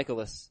Miles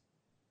Mikolas?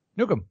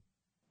 Newcomb.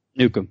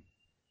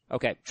 Okay.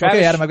 Okay,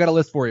 Adam, I've got a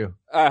list for you.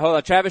 All right, hold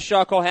on. Travis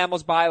Shaw, Cole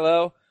Hamels, buy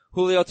low.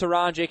 Julio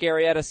Teheran, Jake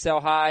Arrieta, sell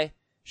high.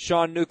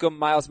 Sean Newcomb,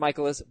 Miles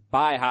Mikolas,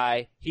 buy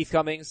high. Heath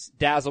Cummings,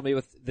 dazzle me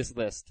with this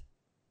list.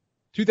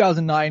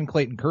 2009,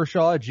 Clayton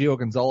Kershaw, Gio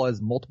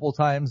Gonzalez multiple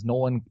times,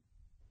 Nolan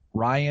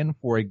Ryan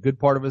for a good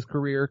part of his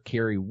career,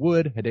 Kerry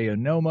Wood, Hideo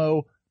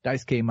Nomo,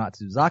 Daisuke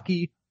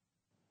Matsuzaki.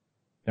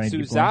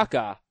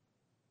 Suzaka.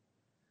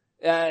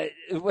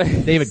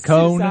 David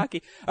Cone.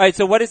 Suzaki. All right,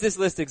 so what is this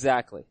list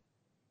exactly?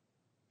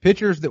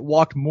 Pitchers that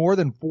walked more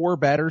than 4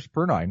 batters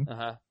per 9,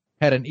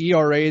 had an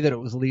ERA that it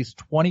was at least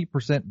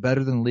 20%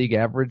 better than league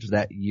average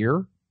that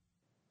year,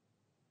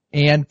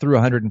 and threw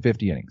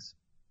 150 innings.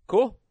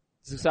 Cool.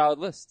 It's a solid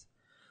list.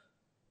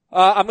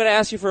 I'm going to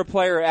ask you for a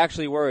player you're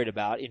actually worried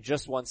about in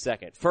just 1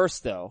 second.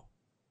 First, though,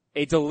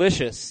 a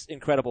delicious,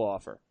 incredible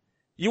offer.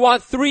 You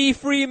want 3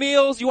 free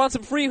meals? You want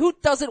some free? Who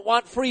doesn't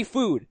want free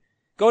food?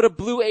 Go to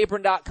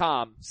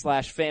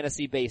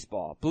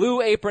blueapron.com/fantasybaseball.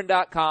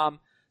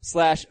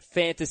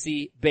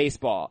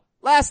 blueapron.com/fantasybaseball.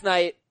 Last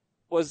night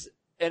was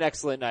an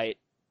excellent night.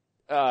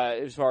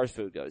 as far as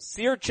food goes.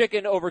 Seared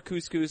chicken over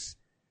couscous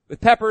with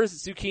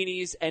peppers,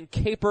 zucchinis, and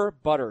caper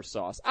butter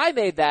sauce. I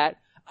made that.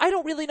 I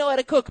don't really know how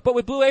to cook, but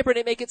with Blue Apron,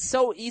 they make it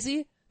so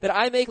easy that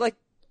I make like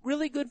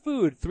really good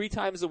food 3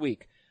 times a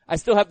week. I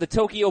still have the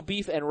Tokyo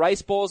beef and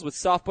rice bowls with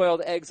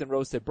soft-boiled eggs and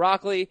roasted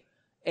broccoli.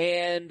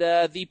 And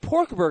the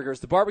pork burgers,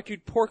 the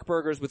barbecued pork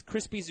burgers with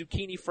crispy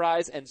zucchini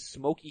fries and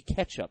smoky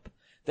ketchup.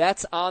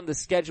 That's on the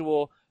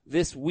schedule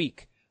this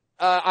week.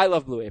 I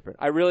love Blue Apron.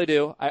 I really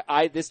do.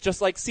 This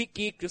just like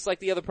SeatGeek, just like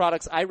the other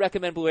products, I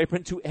recommend Blue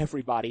Apron to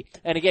everybody.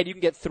 And again, you can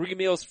get 3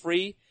 meals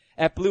free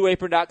at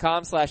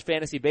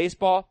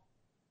blueapron.com/fantasybaseball.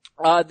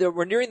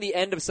 We're nearing the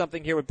end of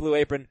something here with Blue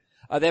Apron.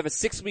 They have a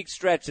 6-week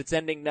stretch that's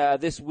ending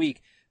this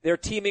week. They're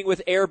teaming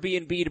with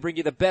Airbnb to bring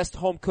you the best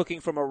home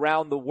cooking from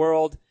around the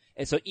world.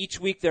 And so each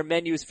week their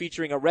menu is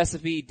featuring a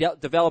recipe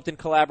developed in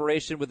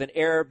collaboration with an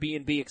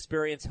Airbnb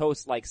experience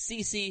host like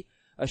Cece,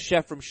 a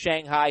chef from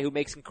Shanghai who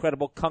makes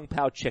incredible Kung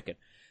Pao chicken.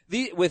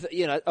 With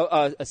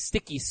a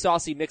sticky,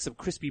 saucy mix of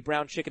crispy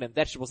brown chicken and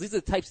vegetables. These are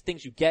the types of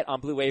things you get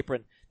on Blue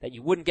Apron that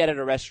you wouldn't get at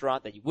a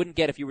restaurant, that you wouldn't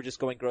get if you were just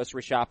going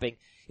grocery shopping.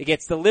 It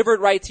gets delivered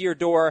right to your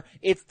door.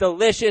 It's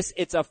delicious.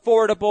 It's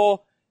affordable.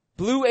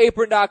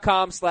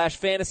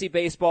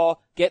 BlueApron.com/fantasybaseball.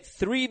 Get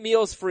 3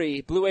 meals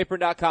free.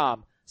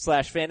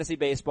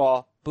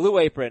 BlueApron.com/fantasybaseball. Blue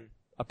Apron,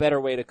 a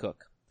better way to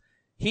cook.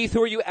 Heath,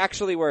 who are you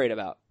actually worried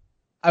about?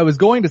 I was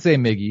going to say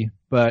Miggy,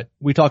 but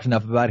we talked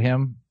enough about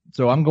him.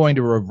 So I'm going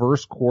to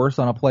reverse course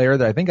on a player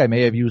that I think I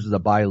may have used as a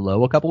buy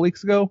low a couple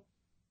weeks ago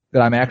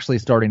that I'm actually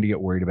starting to get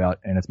worried about,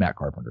 and it's Matt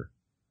Carpenter.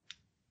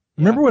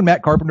 Remember when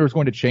Matt Carpenter was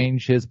going to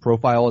change his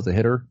profile as a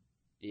hitter?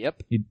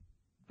 Yep. He'd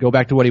go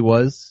back to what he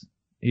was?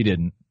 He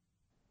didn't.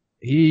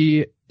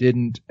 He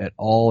didn't at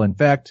all. In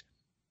fact,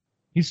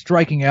 he's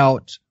striking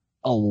out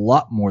a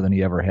lot more than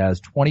he ever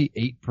has.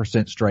 28%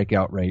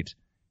 strikeout rate.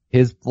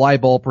 His fly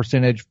ball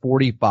percentage,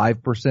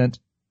 45%,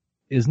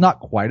 is not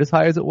quite as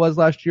high as it was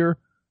last year,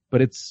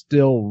 but it's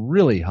still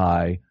really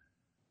high.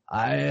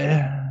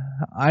 I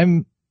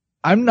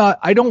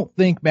don't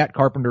think Matt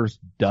Carpenter's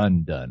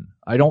done.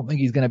 I don't think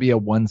he's going to be a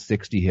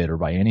 160 hitter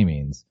by any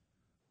means,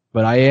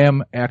 but I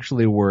am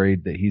actually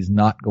worried that he's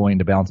not going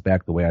to bounce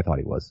back the way I thought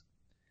he was.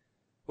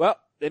 Well,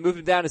 they moved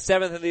him down to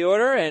 7th in the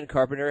order, and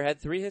Carpenter had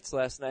 3 hits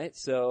last night,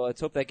 so let's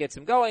hope that gets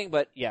him going.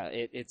 But yeah,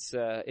 it's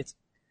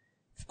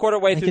quarter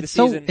way through the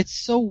season. It's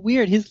so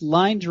weird. His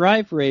line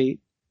drive rate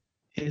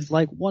is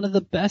like one of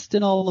the best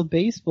in all of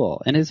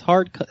baseball, and his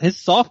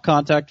soft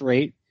contact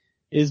rate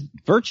is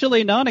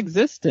virtually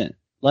non-existent.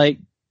 Like,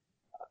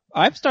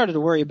 I've started to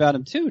worry about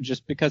him too,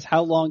 just because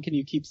how long can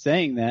you keep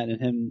saying that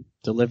and him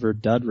deliver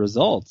dud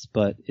results?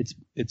 But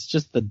it's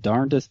just the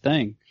darndest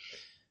thing.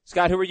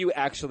 Scott, who are you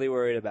actually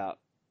worried about?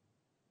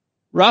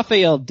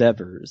 Rafael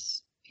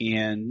Devers,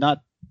 and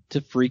not to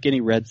freak any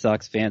Red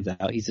Sox fans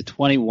out, he's a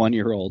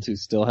 21-year-old who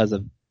still has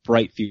a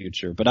bright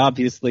future, but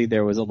obviously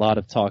there was a lot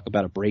of talk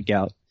about a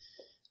breakout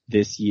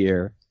this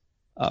year.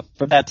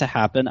 For that to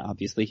happen,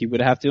 obviously he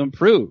would have to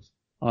improve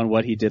on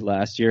what he did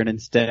last year, and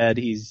instead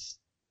he's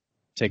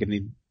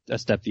taken a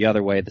step the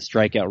other way. The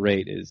strikeout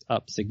rate is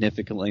up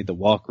significantly. The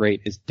walk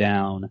rate is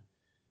down.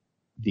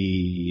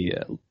 His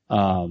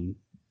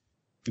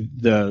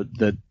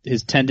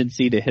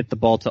tendency to hit the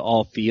ball to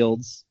all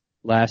fields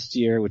last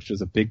year, which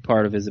was a big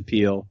part of his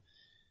appeal,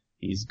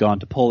 he's gone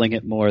to pulling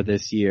it more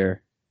this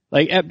year.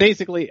 Like,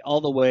 basically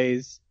all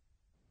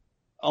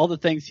the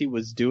things he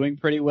was doing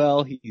pretty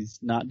well, he's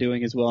not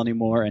doing as well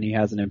anymore, and he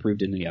hasn't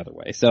improved in any other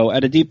way. So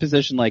at a deep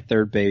position like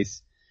third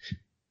base,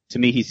 to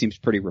me he seems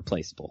pretty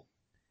replaceable.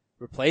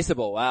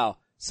 Replaceable, wow.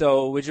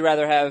 So would you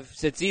rather have,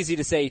 so it's easy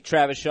to say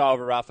Travis Shaw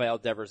over Rafael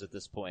Devers at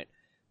this point.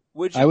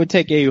 I would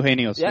take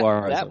Eugenio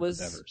Suarez that over was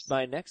Devers.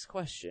 My next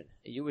question.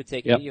 You would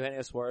take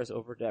Eugenio Suarez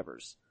over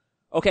Devers.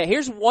 Okay,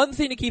 here's one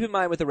thing to keep in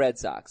mind with the Red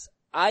Sox.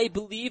 I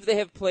believe they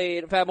have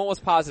played, in fact, I'm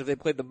almost positive they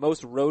played the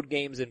most road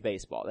games in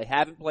baseball. They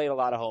haven't played a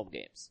lot of home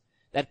games.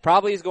 That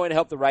probably is going to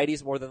help the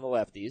righties more than the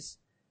lefties.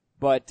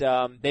 But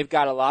they've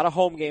got a lot of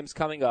home games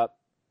coming up.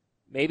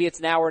 Maybe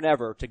it's now or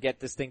never to get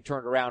this thing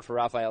turned around for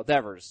Rafael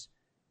Devers.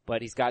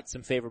 But he's got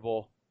some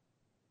favorable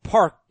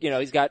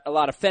he's got a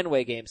lot of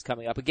Fenway games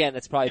coming up. Again,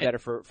 that's probably better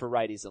for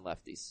righties than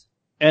lefties.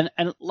 And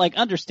like,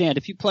 understand,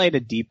 if you played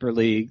a deeper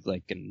league,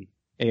 like an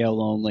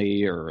AL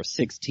only or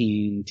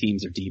 16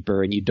 teams or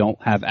deeper, and you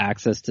don't have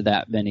access to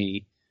that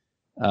many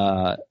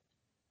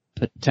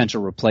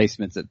potential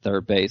replacements at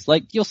third base,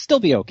 like, you'll still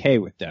be okay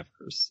with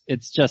Devers.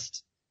 It's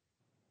just,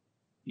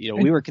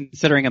 we were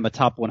considering him a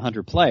top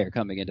 100 player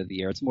coming into the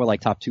year. It's more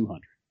like top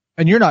 200.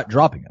 And you're not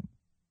dropping him.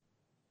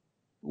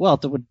 Well,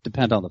 it would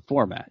depend on the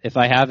format. If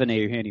I have an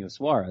Eugenio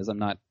Suarez,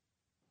 I'm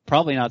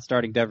probably not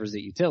starting Devers at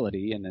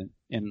utility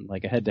in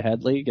like a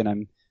head-to-head league,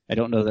 and I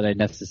don't know that I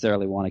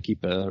necessarily want to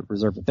keep a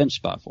bench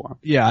spot for him.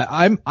 Yeah,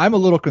 I'm a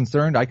little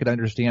concerned. I could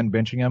understand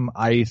benching him.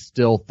 I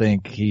still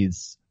think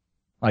he's,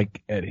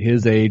 like, at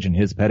his age and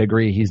his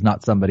pedigree, he's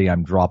not somebody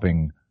I'm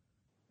dropping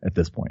at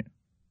this point.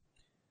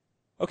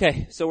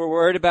 Okay, so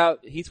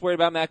He's worried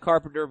about Matt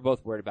Carpenter. We're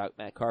both worried about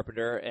Matt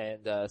Carpenter,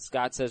 and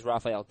Scott says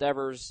Rafael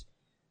Devers.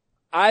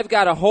 I've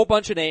got a whole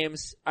bunch of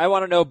names. I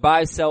want to know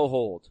buy, sell,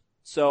 hold.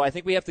 So I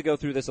think we have to go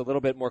through this a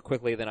little bit more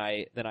quickly than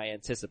I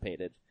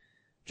anticipated.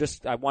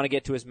 I want to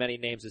get to as many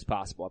names as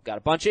possible. I've got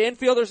a bunch of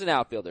infielders and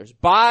outfielders.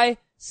 Buy,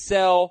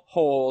 sell,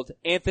 hold,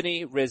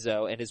 Anthony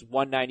Rizzo and his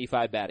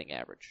 195 batting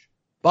average.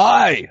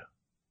 Buy.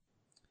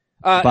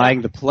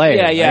 Buying the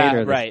player. Yeah,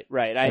 right.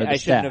 Right. or the I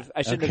shouldn't stat.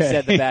 have Okay.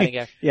 said the batting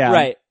average. Yeah,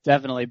 Right.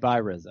 definitely buy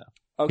Rizzo.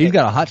 Okay. He's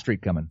got a hot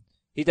streak coming.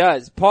 He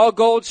does. Paul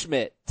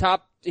Goldschmidt,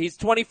 he's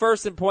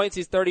 21st in points.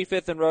 He's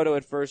 35th in roto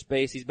at first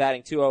base. He's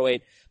batting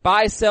 .208.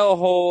 Buy, sell,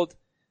 hold,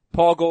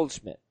 Paul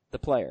Goldschmidt, the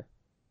player.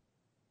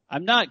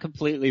 I'm not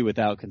completely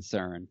without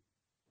concern.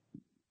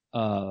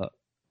 The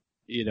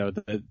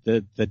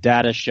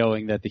data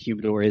showing that the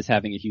humidor is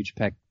having a huge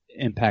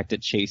impact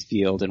at Chase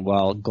Field, and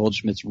while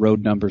Goldschmidt's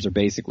road numbers are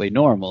basically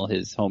normal,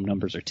 his home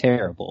numbers are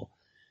terrible.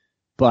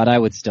 But I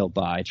would still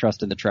buy,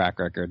 trust in the track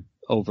record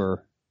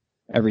over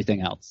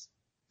everything else.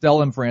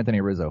 Sell him for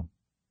Anthony Rizzo.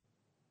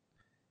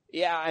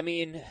 Yeah, I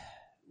mean,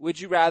 would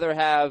you rather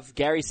have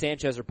Gary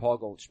Sanchez or Paul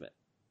Goldschmidt?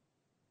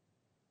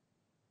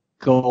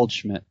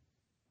 Goldschmidt.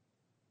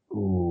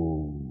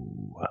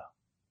 Ooh.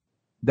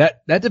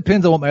 That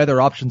depends on what my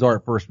other options are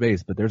at first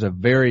base, but there's a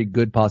very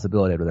good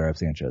possibility I'd rather have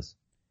Sanchez.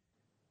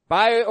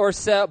 Buy,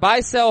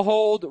 sell,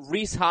 hold,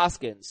 Rhys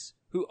Hoskins,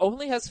 who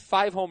only has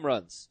 5 home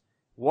runs.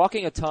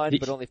 Walking a ton,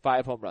 but only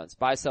 5 home runs.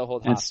 Buy, sell,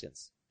 hold,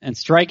 Hoskins. And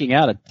striking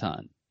out a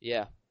ton.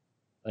 Yeah.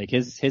 Like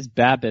his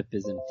BABIP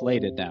is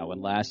inflated now,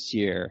 and last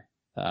year,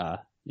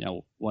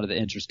 one of the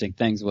interesting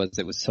things was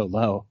it was so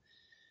low.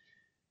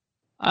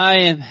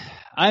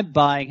 I'm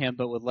buying him,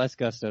 but with less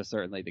gusto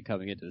certainly than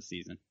coming into the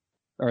season.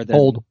 Or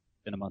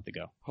than a month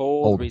ago.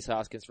 Hold. Rhys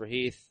Hoskins for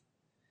Heath.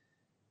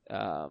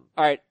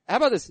 Alright, how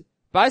about this?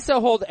 Buy,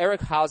 sell, hold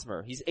Eric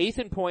Hosmer. He's 8th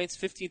in points,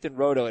 15th in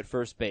roto at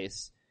first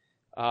base.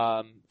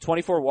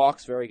 24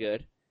 walks, very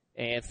good.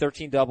 And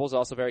 13 doubles,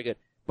 also very good.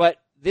 But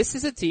this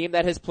is a team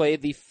that has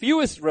played the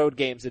fewest road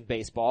games in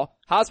baseball.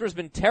 Hosmer's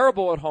been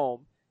terrible at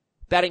home,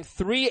 batting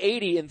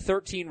 .380 in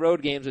 13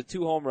 road games with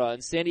 2 home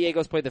runs. San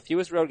Diego's played the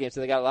fewest road games,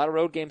 so they got a lot of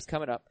road games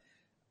coming up.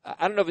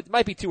 I don't know if it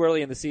might be too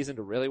early in the season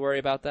to really worry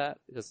about that,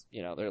 because,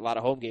 there are a lot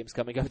of home games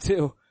coming up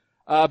too.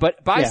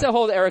 But buy, sell,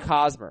 hold Eric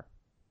Hosmer.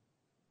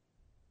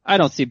 I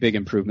don't see big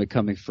improvement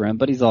coming for him,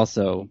 but he's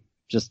also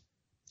just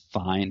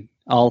fine.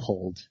 I'll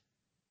hold.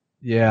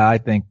 Yeah, I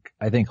think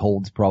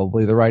hold's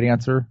probably the right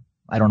answer.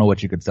 I don't know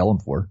what you could sell him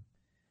for.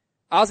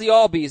 Ozzie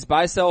Albies,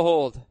 buy, sell,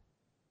 hold.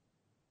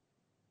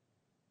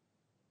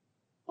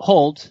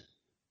 Hold.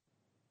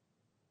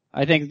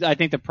 I think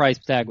the price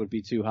tag would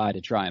be too high to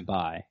try and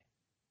buy.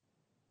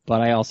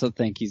 But I also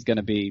think he's going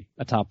to be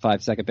a top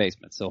 5 second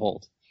baseman, so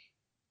hold.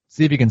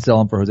 See if you can sell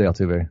him for Jose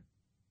Altuve.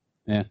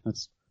 Yeah,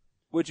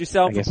 Would you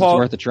sell him it's for Paul?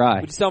 worth a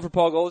try. Would you sell him for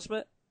Paul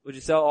Goldschmidt? Would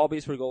you sell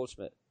Albies for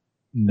Goldschmidt?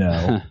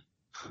 No.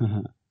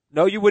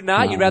 No, you would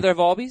not. No. You'd rather have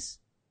Albies?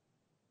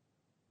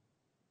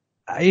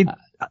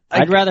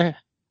 I'd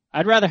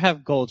rather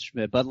have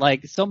Goldschmidt, but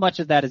like so much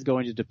of that is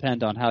going to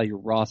depend on how your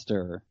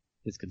roster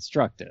is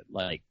constructed.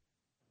 Like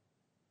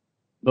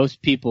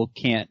most people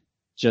can't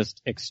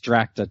just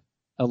extract an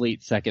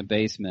elite second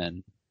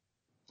baseman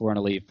for an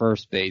elite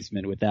first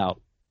baseman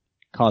without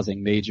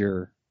causing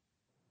major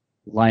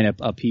lineup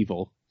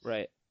upheaval.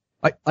 Right.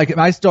 Like, am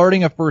I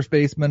starting a first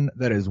baseman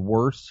that is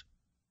worse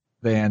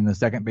than the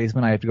second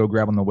baseman I have to go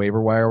grab on the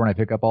waiver wire when I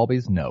pick up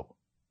Albies? No.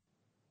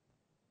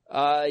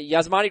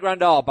 Yasmani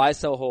Grandal, buy,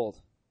 sell, hold.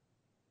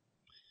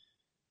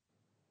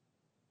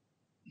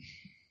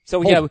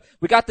 So yeah,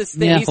 we got this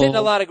thing. Yeah, He's hitting a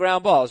hold. lot of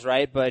ground balls,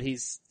 right? But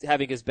he's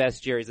having his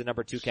best year. He's the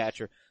number 2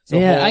 catcher. So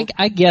yeah, hold.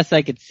 I guess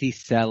I could see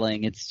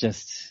selling. It's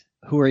just,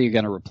 who are you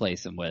going to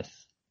replace him with?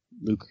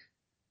 Luke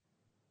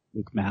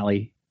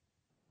Malley?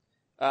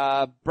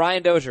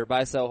 Brian Dozier,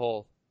 buy, sell,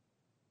 hold.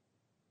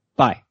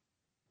 Buy.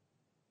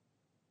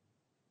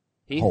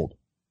 Heath?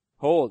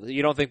 Hold.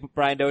 You don't think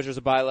Brian Dozier's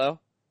a buy low?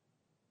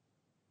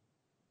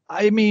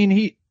 I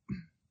mean,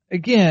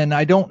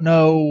 I don't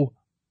know.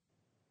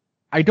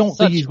 I don't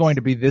think he's going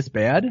to be this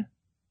bad,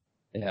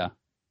 Yeah.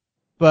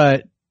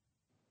 but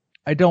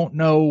I don't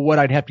know what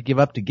I'd have to give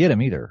up to get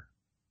him either.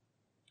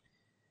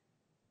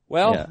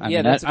 Well, I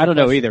mean, that's a I don't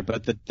good know question. either,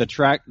 but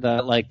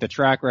the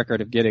track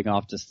record of getting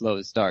off to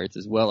slow starts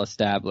is well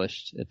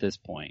established at this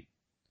point.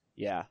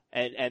 Yeah,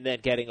 and then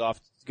getting off,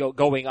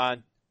 going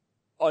on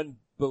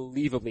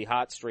unbelievably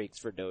hot streaks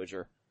for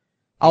Dozier.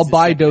 I'll He's a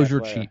buy second-half Dozier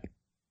player. cheap.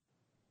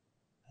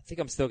 I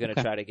think I'm still gonna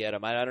Okay. try to get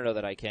him. I don't know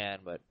that I can,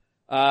 but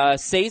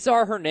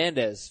Cesar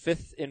Hernandez,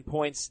 5th in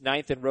points,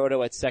 9th in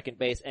roto at second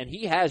base, and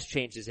he has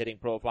changed his hitting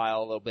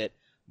profile a little bit.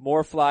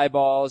 More fly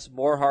balls,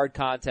 more hard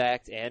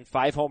contact, and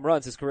 5 home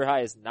runs. His career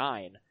high is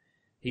 9.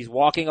 He's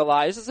walking a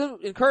lot. This is some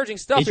encouraging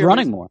stuff. He's here.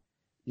 running more.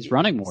 He's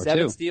running more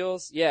 7 too.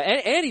 steals. Yeah,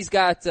 and he's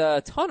got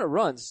a ton of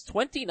runs,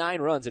 29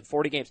 runs in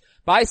 40 games.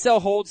 Buy, sell,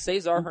 hold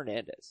Cesar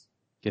Hernandez.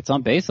 Gets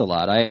on base a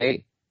lot.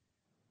 I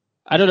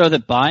don't know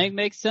that buying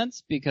makes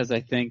sense because I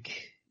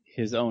think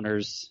his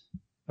owners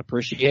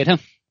appreciate him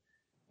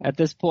at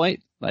this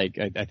point. Like,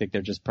 I think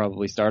they're just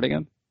probably starting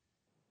him.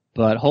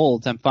 But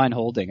holds, I'm fine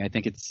holding. I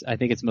think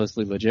it's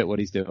mostly legit what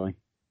he's doing.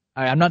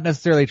 I'm not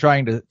necessarily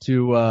trying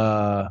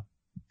to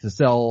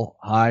sell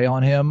high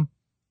on him.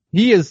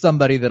 He is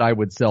somebody that I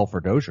would sell for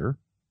Dozier.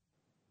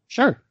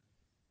 Sure.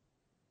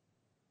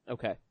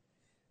 Okay.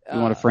 You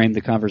want to frame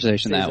the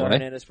conversation that Cesar way?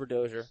 Hernandez for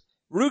Dozier.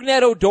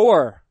 Rougned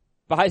Odor.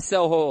 Buy,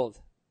 sell, hold.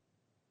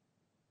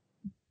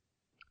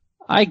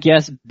 I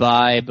guess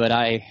buy, but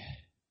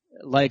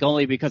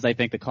only because I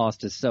think the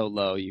cost is so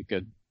low you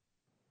could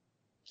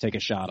take a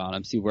shot on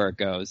him, see where it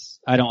goes.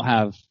 I don't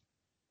have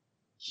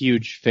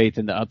huge faith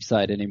in the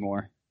upside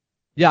anymore.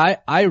 Yeah,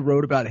 I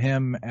wrote about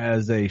him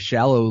as a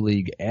shallow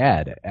league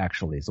ad,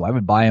 actually, so I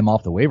would buy him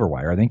off the waiver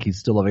wire. I think he's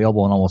still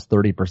available in almost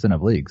 30%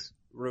 of leagues.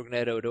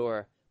 Rougned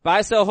Odor.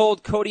 Buy, sell,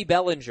 hold, Cody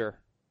Bellinger.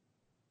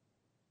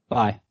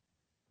 Buy.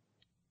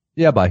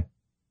 Yeah, bye.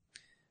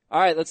 All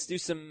right, let's do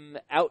some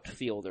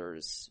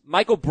outfielders.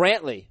 Michael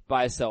Brantley,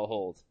 buy, sell,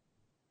 hold.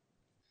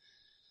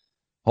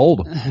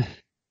 Hold.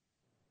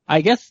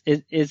 I guess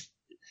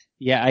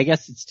I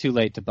guess it's too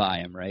late to buy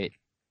him, right?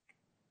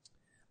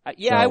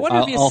 Yeah, So I wonder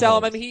if you I'll sell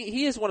him. hold. I mean,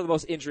 he is one of the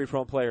most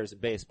injury-prone players in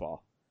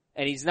baseball,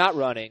 and he's not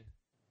running.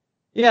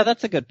 Yeah,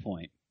 that's a good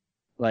point.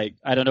 Like,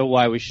 I don't know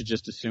why we should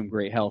just assume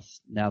great health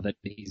now that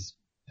he's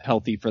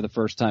healthy for the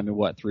first time in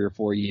 3 or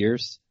 4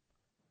 years.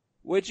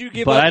 Would you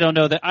give But up? I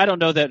don't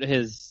know that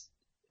his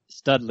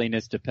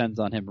studliness depends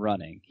on him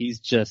running. He's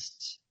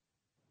just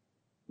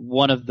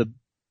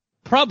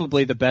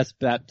probably the best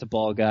bat to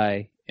ball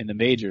guy in the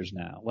majors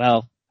now.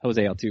 Well,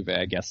 Jose Altuve,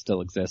 I guess,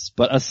 still exists,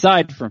 but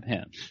aside from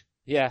him.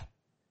 Yeah.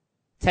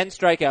 10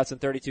 strikeouts in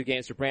 32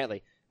 games for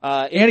Brantley.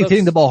 And he's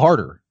hitting the ball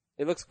harder.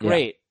 It looks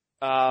great.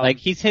 Like,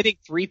 he's hitting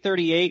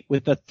 .338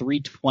 with a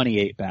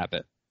 .328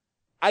 BABIP.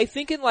 I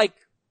think in like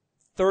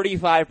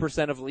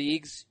 35% of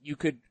leagues, you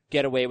could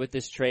get away with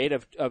this trade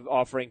of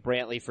offering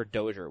Brantley for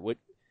Dozier. Would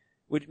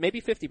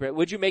maybe 50%.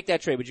 Would you make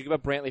that trade? Would you give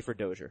up Brantley for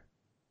Dozier?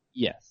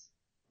 Yes.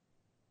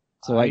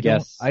 So I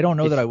guess. I don't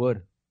know that I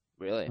would.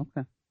 Really?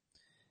 Okay.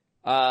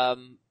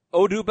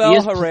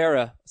 Odubel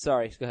Herrera.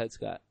 Sorry, go ahead,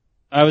 Scott.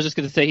 I was just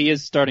going to say he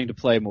is starting to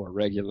play more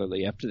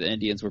regularly after the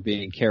Indians were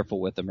being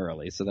careful with him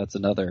early, so that's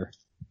another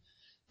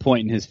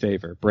point in his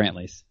favor,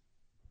 Brantley's.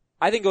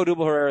 I think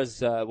Odubel Herrera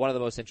is one of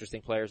the most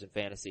interesting players in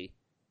fantasy.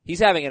 He's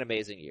having an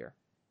amazing year.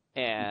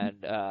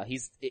 And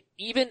he's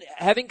even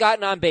having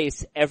gotten on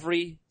base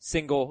every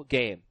single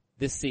game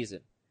this season.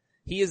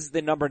 He is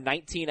the number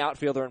 19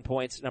 outfielder in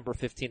points, number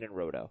 15 in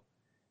roto,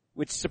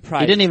 which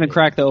surprised me. He didn't even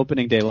crack the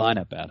opening day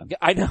lineup at him.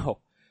 I know.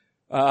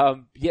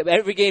 Yeah,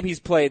 every game he's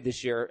played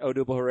this year,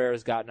 Odubel Herrera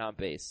has gotten on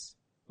base.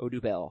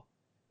 Odubel.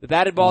 The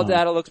batted ball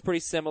data looks pretty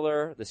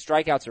similar. The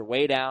strikeouts are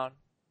way down.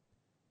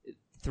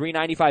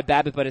 395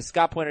 BABIP, but as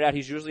Scott pointed out,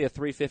 he's usually a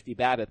 350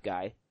 BABIP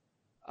guy.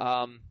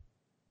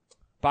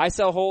 Buy,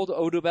 sell, hold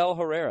Odubel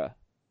Herrera.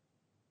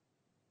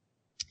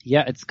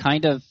 Yeah,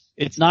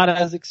 it's not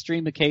as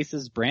extreme a case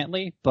as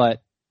Brantley,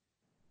 but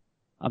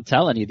I'm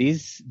telling you,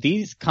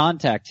 these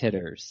contact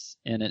hitters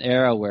in an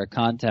era where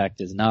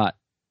contact is not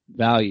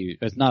valued,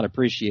 it's not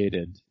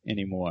appreciated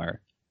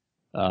anymore,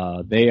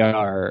 they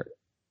are,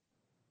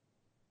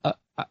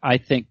 I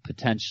think,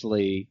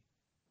 potentially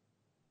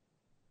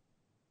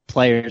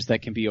players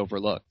that can be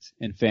overlooked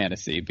in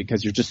fantasy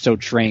because you're just so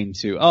trained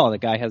to,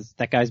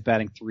 that guy's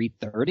batting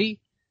 .330.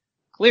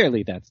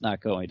 Clearly that's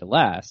not going to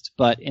last.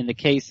 But in the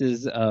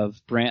cases of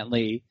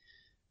Brantley,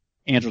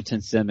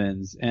 Andrelton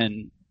Simmons,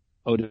 and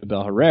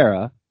Odubel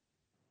Herrera,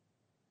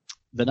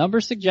 the number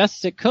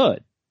suggests it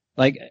could.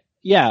 Like,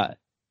 yeah,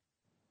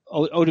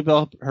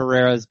 Odubel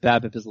Herrera's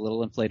BABIP is a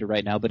little inflated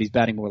right now, but he's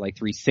batting more like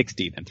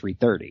 .360 than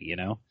 .330, you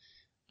know?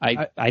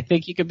 I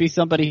think he could be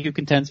somebody who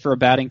contends for a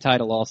batting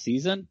title all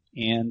season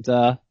and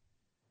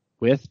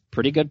with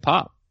pretty good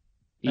pop.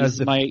 He's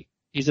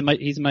in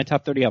my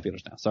top 30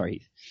 outfielders now.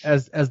 Sorry.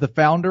 As the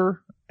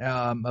founder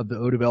of the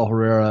Odubel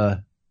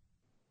Herrera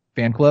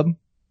fan club,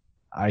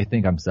 I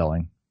think I'm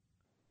selling.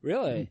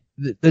 Really?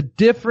 The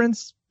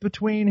difference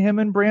between him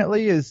and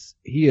Brantley is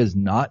he is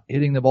not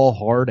hitting the ball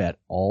hard at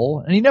all,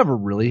 and he never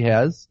really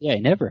has. Yeah,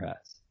 he never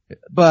has.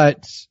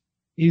 But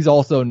he's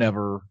also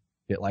never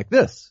hit like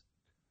this.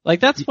 Like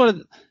that's one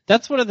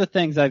of the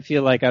things I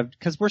feel like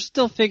because we're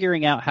still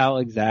figuring out how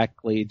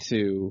exactly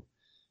to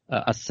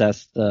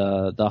assess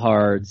the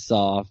hard,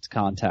 soft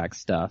contact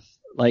stuff.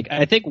 Like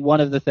I think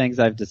one of the things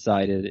I've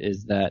decided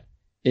is that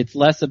it's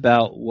less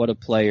about what a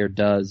player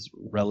does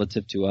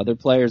relative to other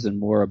players and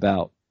more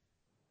about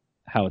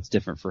how it's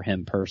different for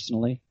him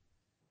personally.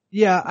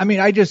 Yeah, I mean,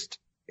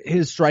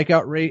 his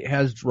strikeout rate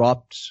has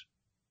dropped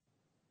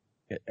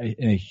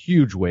in a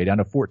huge way, down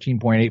to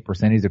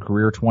 14.8%. He's a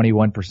career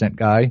 21%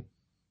 guy.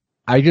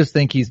 I just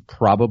think he's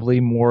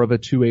probably more of a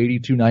 280,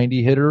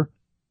 290 hitter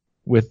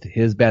with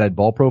his batted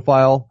ball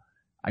profile.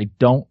 I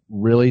don't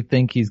really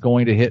think he's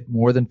going to hit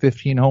more than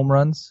 15 home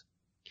runs.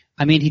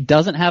 I mean, he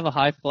doesn't have a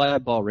high fly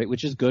ball rate,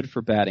 which is good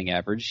for batting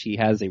average. He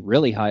has a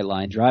really high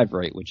line drive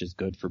rate, which is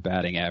good for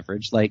batting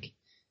average. Like,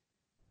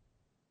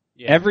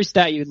 every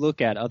stat you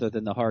look at other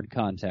than the hard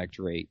contact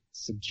rate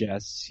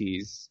suggests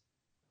he's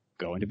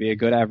going to be a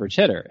good average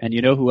hitter. And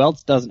you know who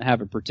else doesn't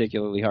have a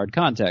particularly hard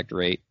contact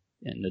rate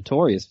and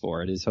notorious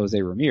for it is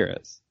Jose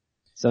Ramirez.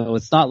 So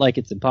it's not like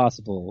it's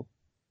impossible.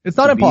 It's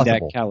not to impossible. Be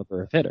that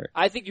caliber of hitter.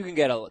 I think you can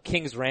get a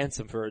king's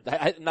ransom for,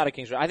 not a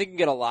king's ransom, I think you can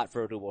get a lot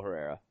for Odubel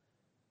Herrera.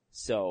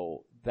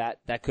 So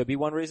that could be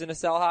one reason to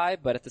sell high,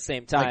 but at the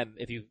same time,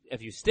 if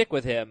you stick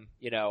with him,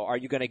 you know, are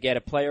you going to get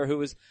a player who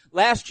was,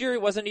 last year he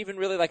wasn't even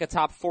really like a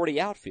top 40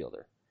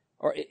 outfielder?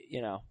 Or,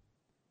 you know,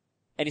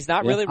 and he's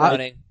not really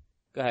running.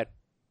 Go ahead.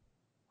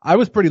 I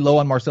was pretty low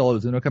on Marcell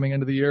Ozuna coming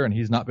into the year, and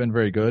he's not been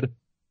very good.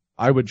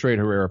 I would trade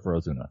Herrera for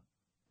Ozuna.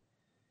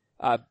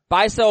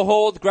 Buy, sell,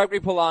 hold, Gregory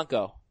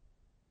Polanco.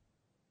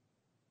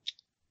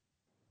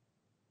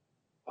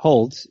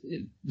 Hold.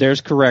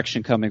 There's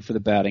correction coming for the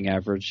batting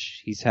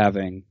average. He's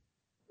having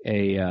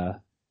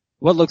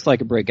what looks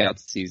like a breakout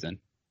season.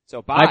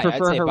 So buy. I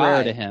prefer I'd say Herrera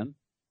buy. to him.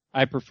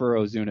 I prefer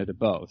Ozuna to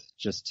both,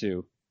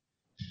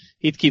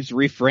 Heath keeps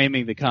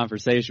reframing the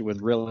conversation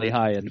with really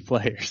high-end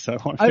players, so I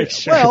want to make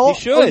sure. Well,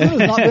 He should.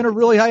 Ozuna's not been a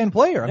really high-end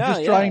player. I'm No,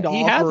 just yeah. trying to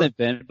He offer. hasn't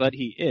been, but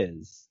he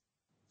is.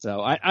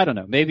 So I don't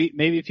know.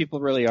 Maybe people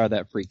really are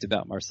that freaked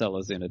about Marcell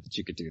Ozuna that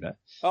you could do that.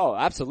 Oh,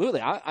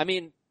 absolutely. I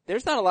mean,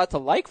 there's not a lot to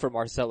like for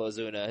Marcell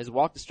Ozuna. His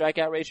walk to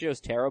strikeout ratio is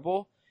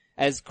terrible.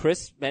 As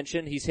Chris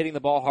mentioned, he's hitting the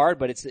ball hard,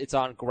 but it's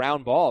on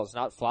ground balls,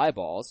 not fly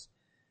balls.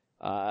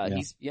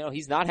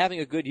 He's not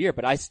having a good year,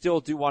 but I still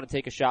do want to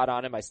take a shot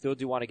on him. I still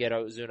do want to get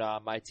Ozuna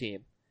on my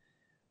team.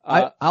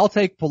 I'll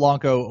take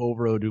Polanco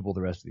over Odubel the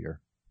rest of the year.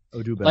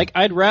 Odubel. Like,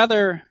 I'd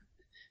rather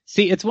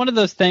see. It's one of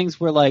those things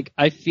where, like,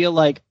 I feel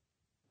like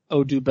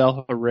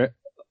Odubel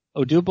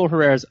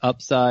Herrera's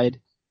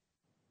upside.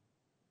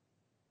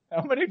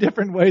 How many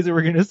different ways are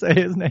we going to say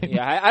his name?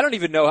 Yeah, I don't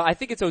even know. I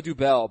think it's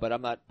Odubel, but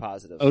I'm not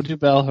positive.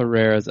 Odubel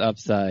Herrera's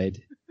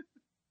upside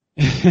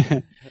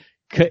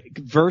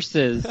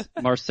versus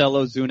Marcell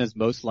Ozuna's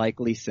most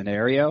likely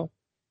scenario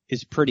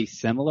is pretty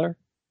similar.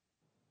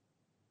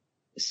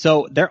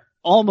 So they're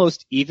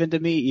almost even to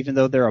me, even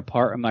though they're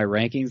apart in my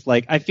rankings.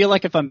 Like, I feel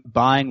like if I'm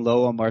buying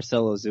low on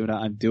Marcell Ozuna,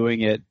 I'm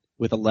doing it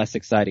with a less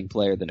exciting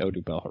player than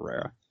Odubel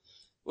Herrera.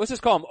 Let's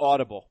just call him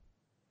Audible.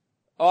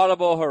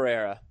 Audible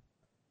Herrera.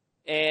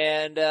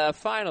 And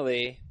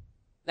finally,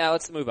 now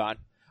let's move on.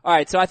 All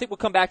right, so I think we'll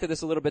come back to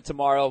this a little bit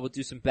tomorrow. We'll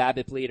do some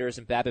BABIP leaders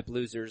and BABIP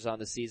losers on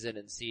the season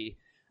and see.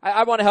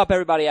 I want to help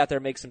everybody out there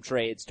make some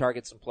trades,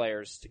 target some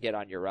players to get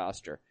on your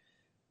roster.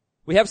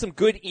 We have some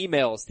good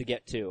emails to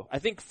get to. I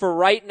think for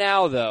right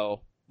now,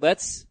 though,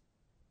 let's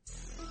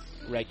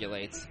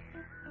regulate.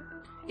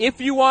 If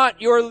you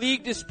want your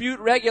league dispute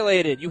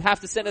regulated, you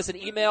have to send us an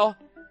email,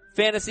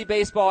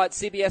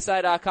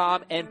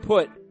 fantasybaseball@cbsi.com, and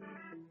put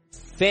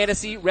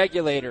fantasy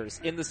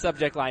regulators in the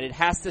subject line. It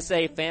has to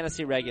say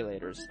fantasy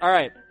regulators. All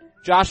right.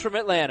 Josh from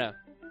Atlanta.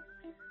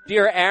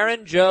 Dear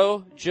Aaron,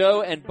 Joe,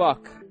 and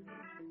Buck.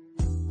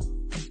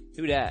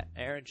 Who dat?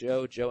 Aaron,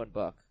 Joe, and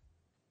Buck.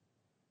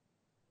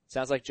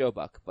 Sounds like Joe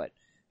Buck, but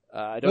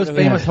I don't know.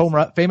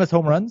 Famous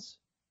home runs?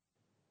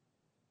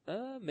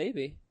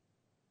 Maybe.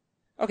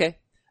 Okay.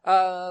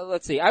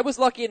 Let's see. I was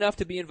lucky enough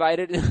to be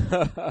invited. This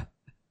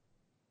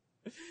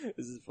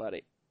is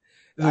funny.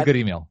 This is a good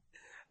email.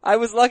 I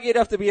was lucky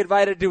enough to be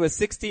invited to a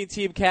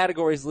 16-team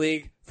categories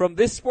league from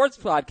this sports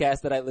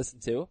podcast that I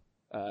listened to,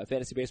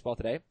 Fantasy Baseball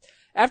Today.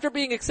 After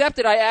being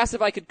accepted, I asked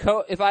if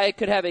I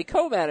could have a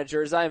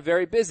co-manager, as I am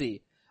very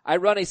busy. I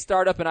run a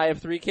startup and I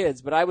have 3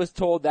 kids, but I was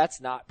told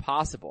that's not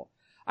possible.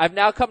 I've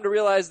now come to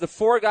realize the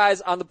 4 guys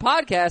on the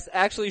podcast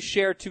actually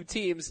share 2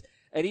 teams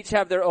and each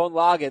have their own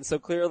login, so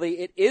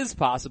clearly it is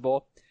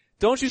possible.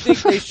 Don't you think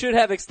they should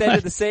have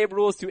extended the same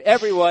rules to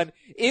everyone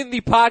in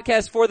the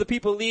Podcast for the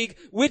People League,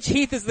 which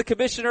Heath is the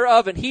commissioner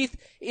of, and Heath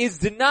is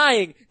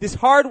denying this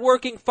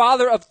hard-working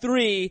father of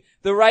 3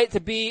 the right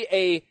to be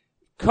a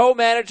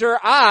co-manager?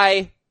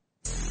 I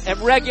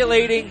am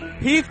regulating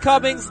Heath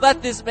Cummings.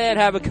 Let this man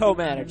have a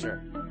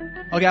co-manager.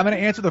 Okay, I'm going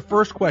to answer the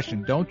first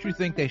question. Don't you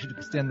think they should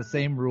extend the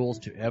same rules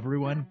to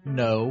everyone?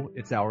 No,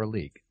 it's our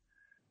league.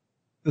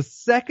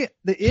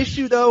 The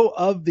issue though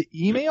of the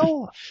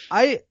email,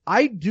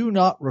 I do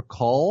not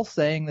recall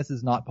saying this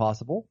is not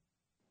possible.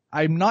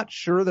 I'm not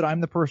sure that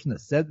I'm the person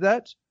that said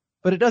that,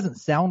 but it doesn't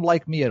sound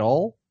like me at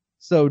all.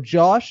 So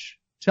Josh,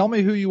 tell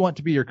me who you want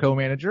to be your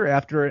co-manager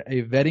after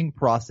a vetting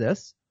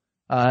process.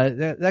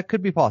 That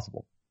could be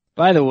possible.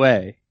 By the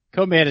way,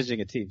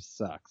 co-managing a team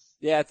sucks.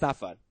 Yeah, it's not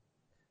fun.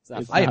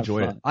 I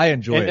enjoy it. I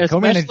enjoy it.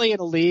 Especially in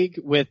a league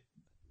with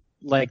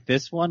like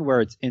this one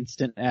where it's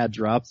instant ad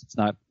drops. It's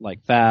not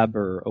like Fab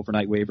or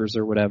overnight waivers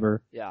or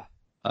whatever. Yeah.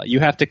 You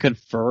have to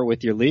confer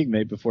with your league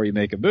mate before you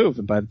make a move,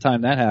 and by the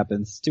time that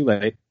happens, it's too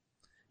late.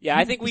 Yeah,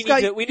 I think we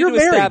Scott, need to you're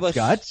married, establish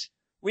Scott.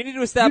 We need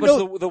to establish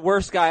the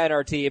worst guy on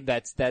our team.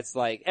 That's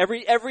like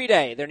every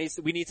day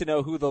we need to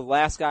know who the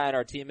last guy on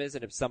our team is,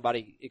 and if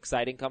somebody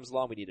exciting comes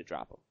along, we need to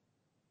drop him.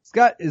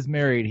 Scott is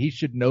married. He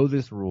should know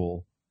this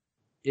rule.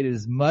 It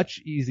is much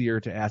easier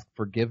to ask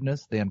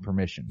forgiveness than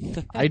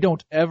permission. I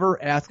don't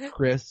ever ask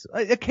Chris.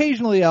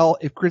 Occasionally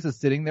if Chris is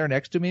sitting there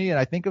next to me and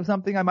I think of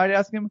something, I might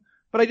ask him,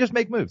 but I just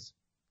make moves.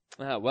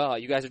 Well,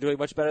 you guys are doing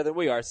much better than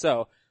we are.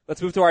 So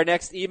Let's move to our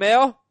next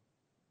email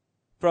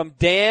from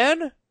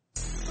Dan.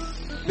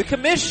 The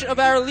commish of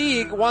our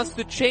league wants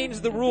to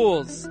change the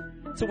rules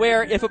to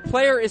where if a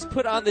player is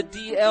put on the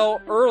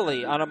DL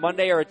early on a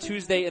Monday or a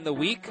Tuesday in the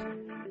week,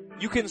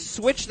 you can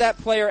switch that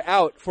player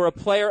out for a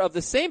player of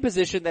the same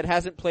position that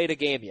hasn't played a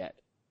game yet.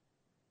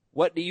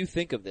 What do you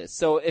think of this?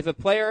 So if a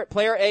player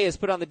A is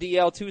put on the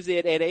DL Tuesday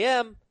at 8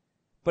 a.m.,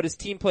 but his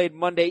team played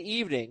Monday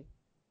evening,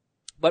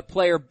 but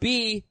player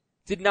B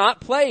did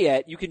not play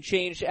yet, you can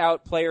change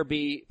out player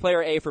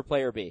A for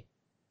player B.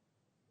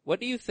 What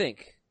do you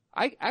think?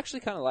 I actually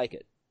kind of like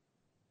it.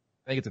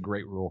 I think it's a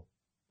great rule.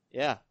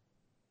 Yeah.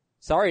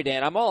 Sorry,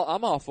 Dan. I'm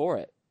all for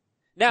it.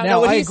 Now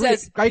Now what I he agree,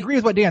 says, I agree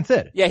with what Dan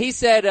said. yeah, he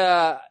said,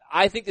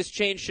 I think this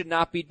change should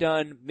not be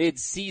done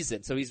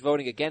mid-season, so he's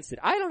voting against it.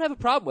 I don't have a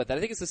problem with that. I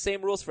think it's the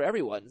same rules for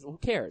everyone. Who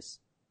cares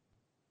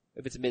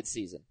if it's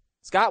mid-season?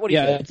 Scott, what do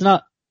you think? It's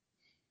not.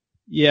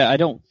 Yeah, I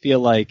don't feel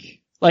like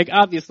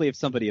obviously if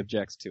somebody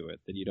objects to it,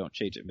 then you don't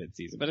change it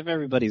mid-season. But if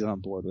everybody's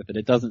on board with it,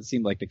 it doesn't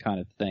seem like the kind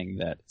of thing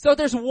that. So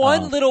there's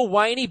one little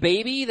whiny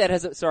baby that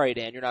has sorry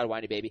Dan, you're not a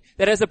whiny baby,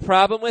 that has a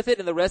problem with it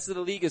and the rest of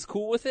the league is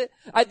cool with it.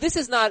 This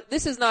is not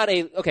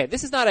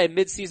a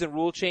mid-season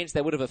rule change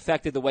that would have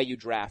affected the way you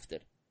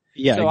drafted.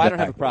 Yeah, so exactly. I don't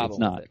have a problem It's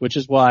not, with it.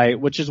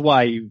 which is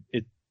why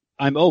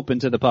I'm open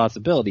to the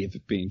possibility of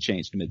it being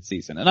changed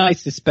mid-season. And I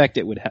suspect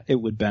it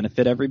would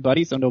benefit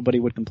everybody, so nobody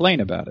would complain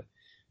about it.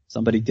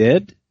 Somebody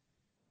did.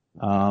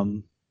 I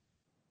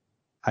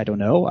don't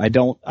know. I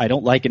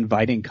don't like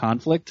inviting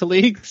conflict to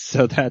leagues,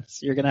 so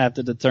you're gonna have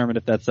to determine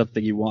if that's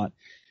something you want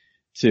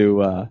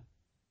to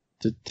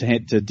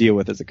deal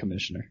with as a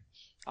commissioner.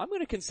 I'm going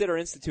to consider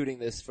instituting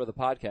this for the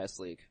podcast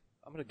league.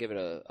 I'm going to give it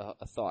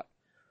a thought.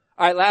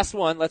 All right, last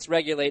one. Let's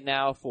regulate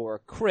now for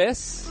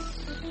Chris.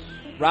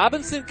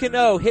 Robinson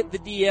Cano hit the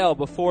DL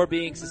before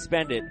being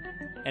suspended,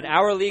 and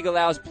our league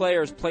allows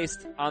players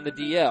placed on the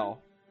DL.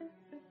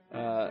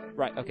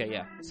 Right, okay,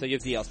 yeah. So you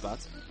have DL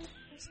spots.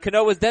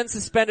 Cano was then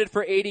suspended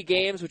for 80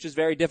 games, which is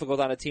very difficult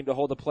on a team to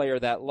hold a player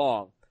that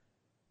long.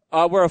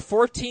 We're a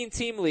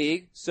 14-team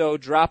league, so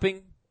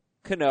dropping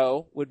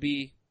Cano would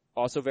be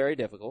also very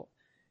difficult.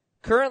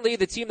 Currently,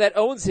 the team that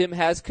owns him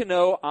has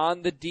Cano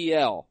on the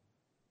DL.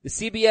 The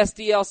CBS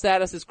DL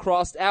status is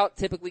crossed out,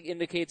 typically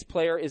indicates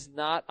player is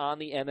not on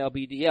the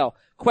MLB DL.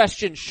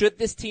 Question, should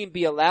this team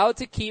be allowed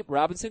to keep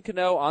Robinson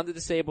Cano on the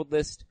disabled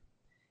list?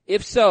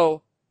 If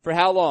so, for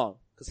how long?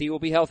 Because he will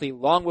be healthy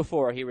long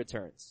before he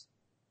returns.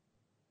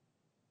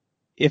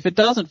 If it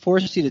doesn't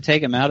force you to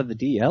take him out of the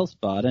DL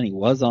spot, and he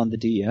was on the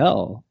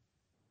DL,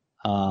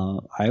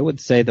 I would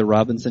say the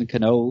Robinson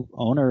Cano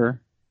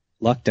owner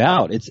lucked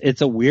out.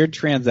 It's a weird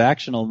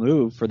transactional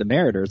move for the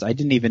Mariners. I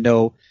didn't even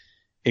know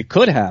it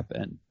could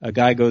happen. A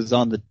guy goes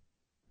on the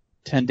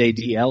 10-day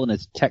DL and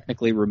is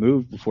technically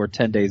removed before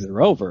 10 days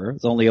are over.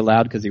 It's only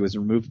allowed because he was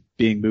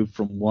being moved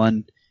from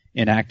one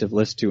inactive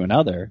list to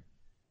another.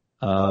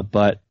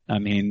 But I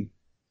mean,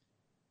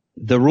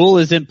 the rule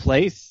is in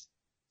place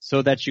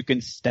so that you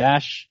can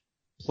stash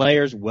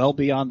players well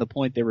beyond the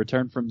point they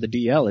return from the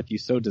DL if you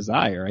so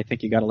desire. I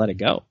think you gotta let it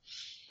go.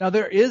 Now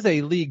there is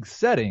a league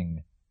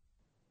setting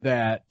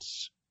that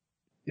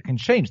it can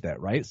change that,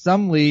 right?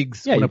 Some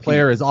leagues, when a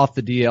player is off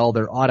the DL,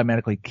 they're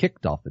automatically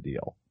kicked off the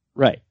DL.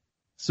 Right.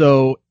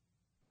 So,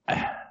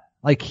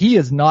 like, he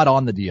is not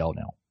on the DL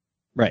now.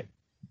 Right.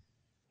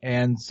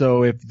 And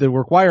so if the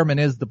requirement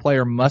is the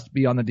player must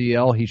be on the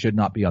DL, he should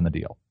not be on the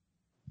DL.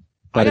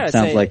 But it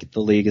sounds like the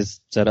league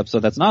is set up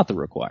so that's not the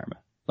requirement.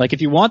 Like,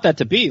 if you want that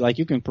to be, like,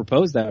 you can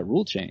propose that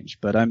rule change,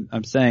 but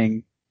I'm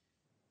saying,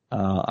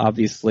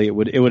 obviously it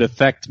would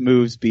affect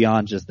moves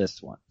beyond just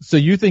this one. So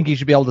you think he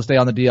should be able to stay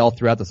on the DL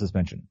throughout the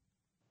suspension?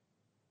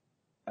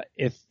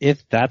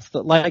 If that's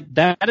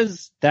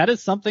that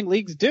is something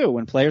leagues do.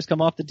 When players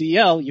come off the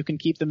DL, you can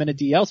keep them in a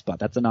DL spot.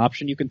 That's an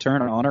option you can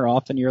turn on or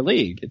off in your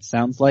league. It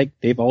sounds like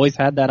they've always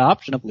had that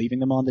option of leaving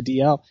them on the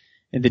DL,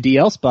 in the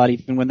DL spot,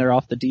 even when they're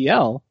off the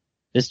DL.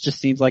 This just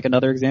seems like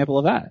another example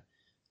of that.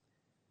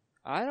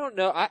 I don't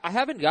know. I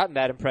haven't gotten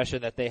that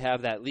impression that they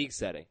have that league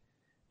setting.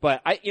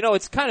 But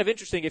it's kind of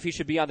interesting if he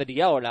should be on the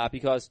DL or not,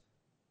 because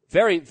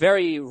very,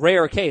 very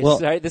rare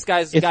case, right? This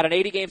guy's got an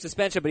 80-game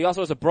suspension, but he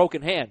also has a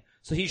broken hand.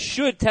 So he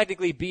should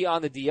technically be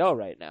on the DL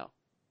right now.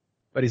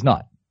 But he's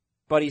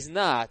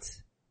not.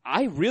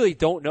 I really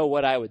don't know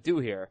what I would do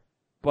here.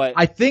 But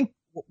I think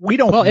we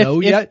don't know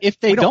yet. If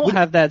they don't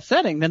have that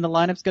setting, then the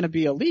lineup's going to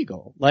be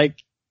illegal.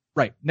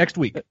 Right, next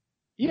week.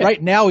 Yeah.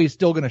 Right now he's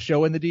still going to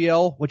show in the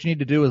DL. What you need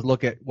to do is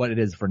look at what it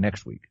is for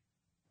next week.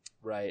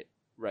 Right,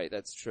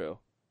 that's true.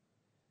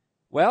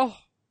 Well,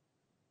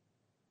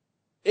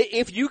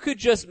 if you could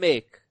just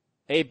make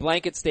a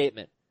blanket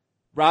statement,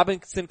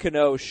 Robinson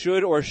Cano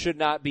should or should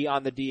not be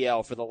on the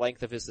DL for the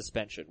length of his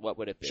suspension, what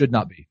would it be? Should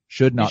not be.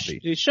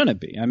 It shouldn't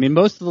be. I mean,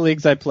 most of the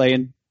leagues I play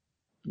in,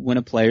 when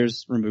a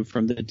player's removed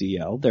from the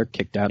DL, they're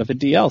kicked out of a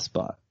DL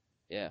spot.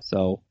 Yeah.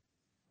 So,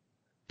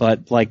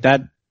 but like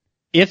that,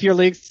 if your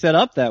league's set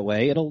up that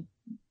way, it'll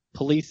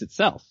police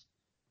itself.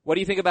 What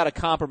do you think about a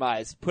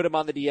compromise? Put him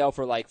on the DL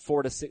for like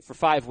 4 to 6, for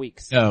 5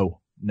 weeks. No.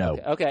 No.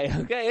 Okay.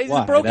 He's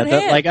Why? a broken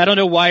hand. Like, I don't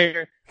know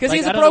why. Because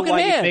he's a I don't broken know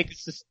why hand. You make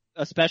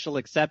a special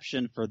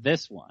exception for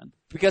this one.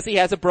 Because he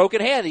has a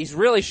broken hand. He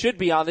really should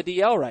be on the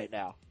DL right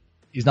now.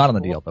 He's not on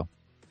the DL though.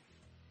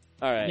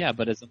 All right. Yeah,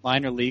 but as a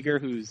minor leaguer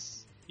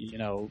who's,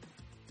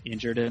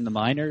 injured in the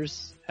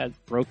minors,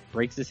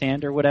 breaks his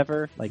hand or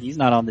whatever, like he's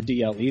not on the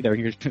DL either.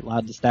 You're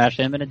allowed to stash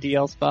him in a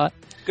DL spot.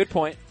 Good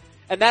point.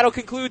 And that'll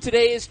conclude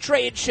today's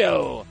trade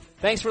show.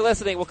 Thanks for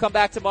listening. We'll come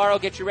back tomorrow,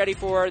 get you ready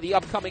for the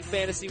upcoming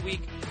fantasy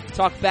week,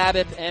 talk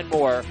BABIP and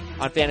more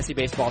on Fantasy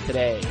Baseball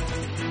Today.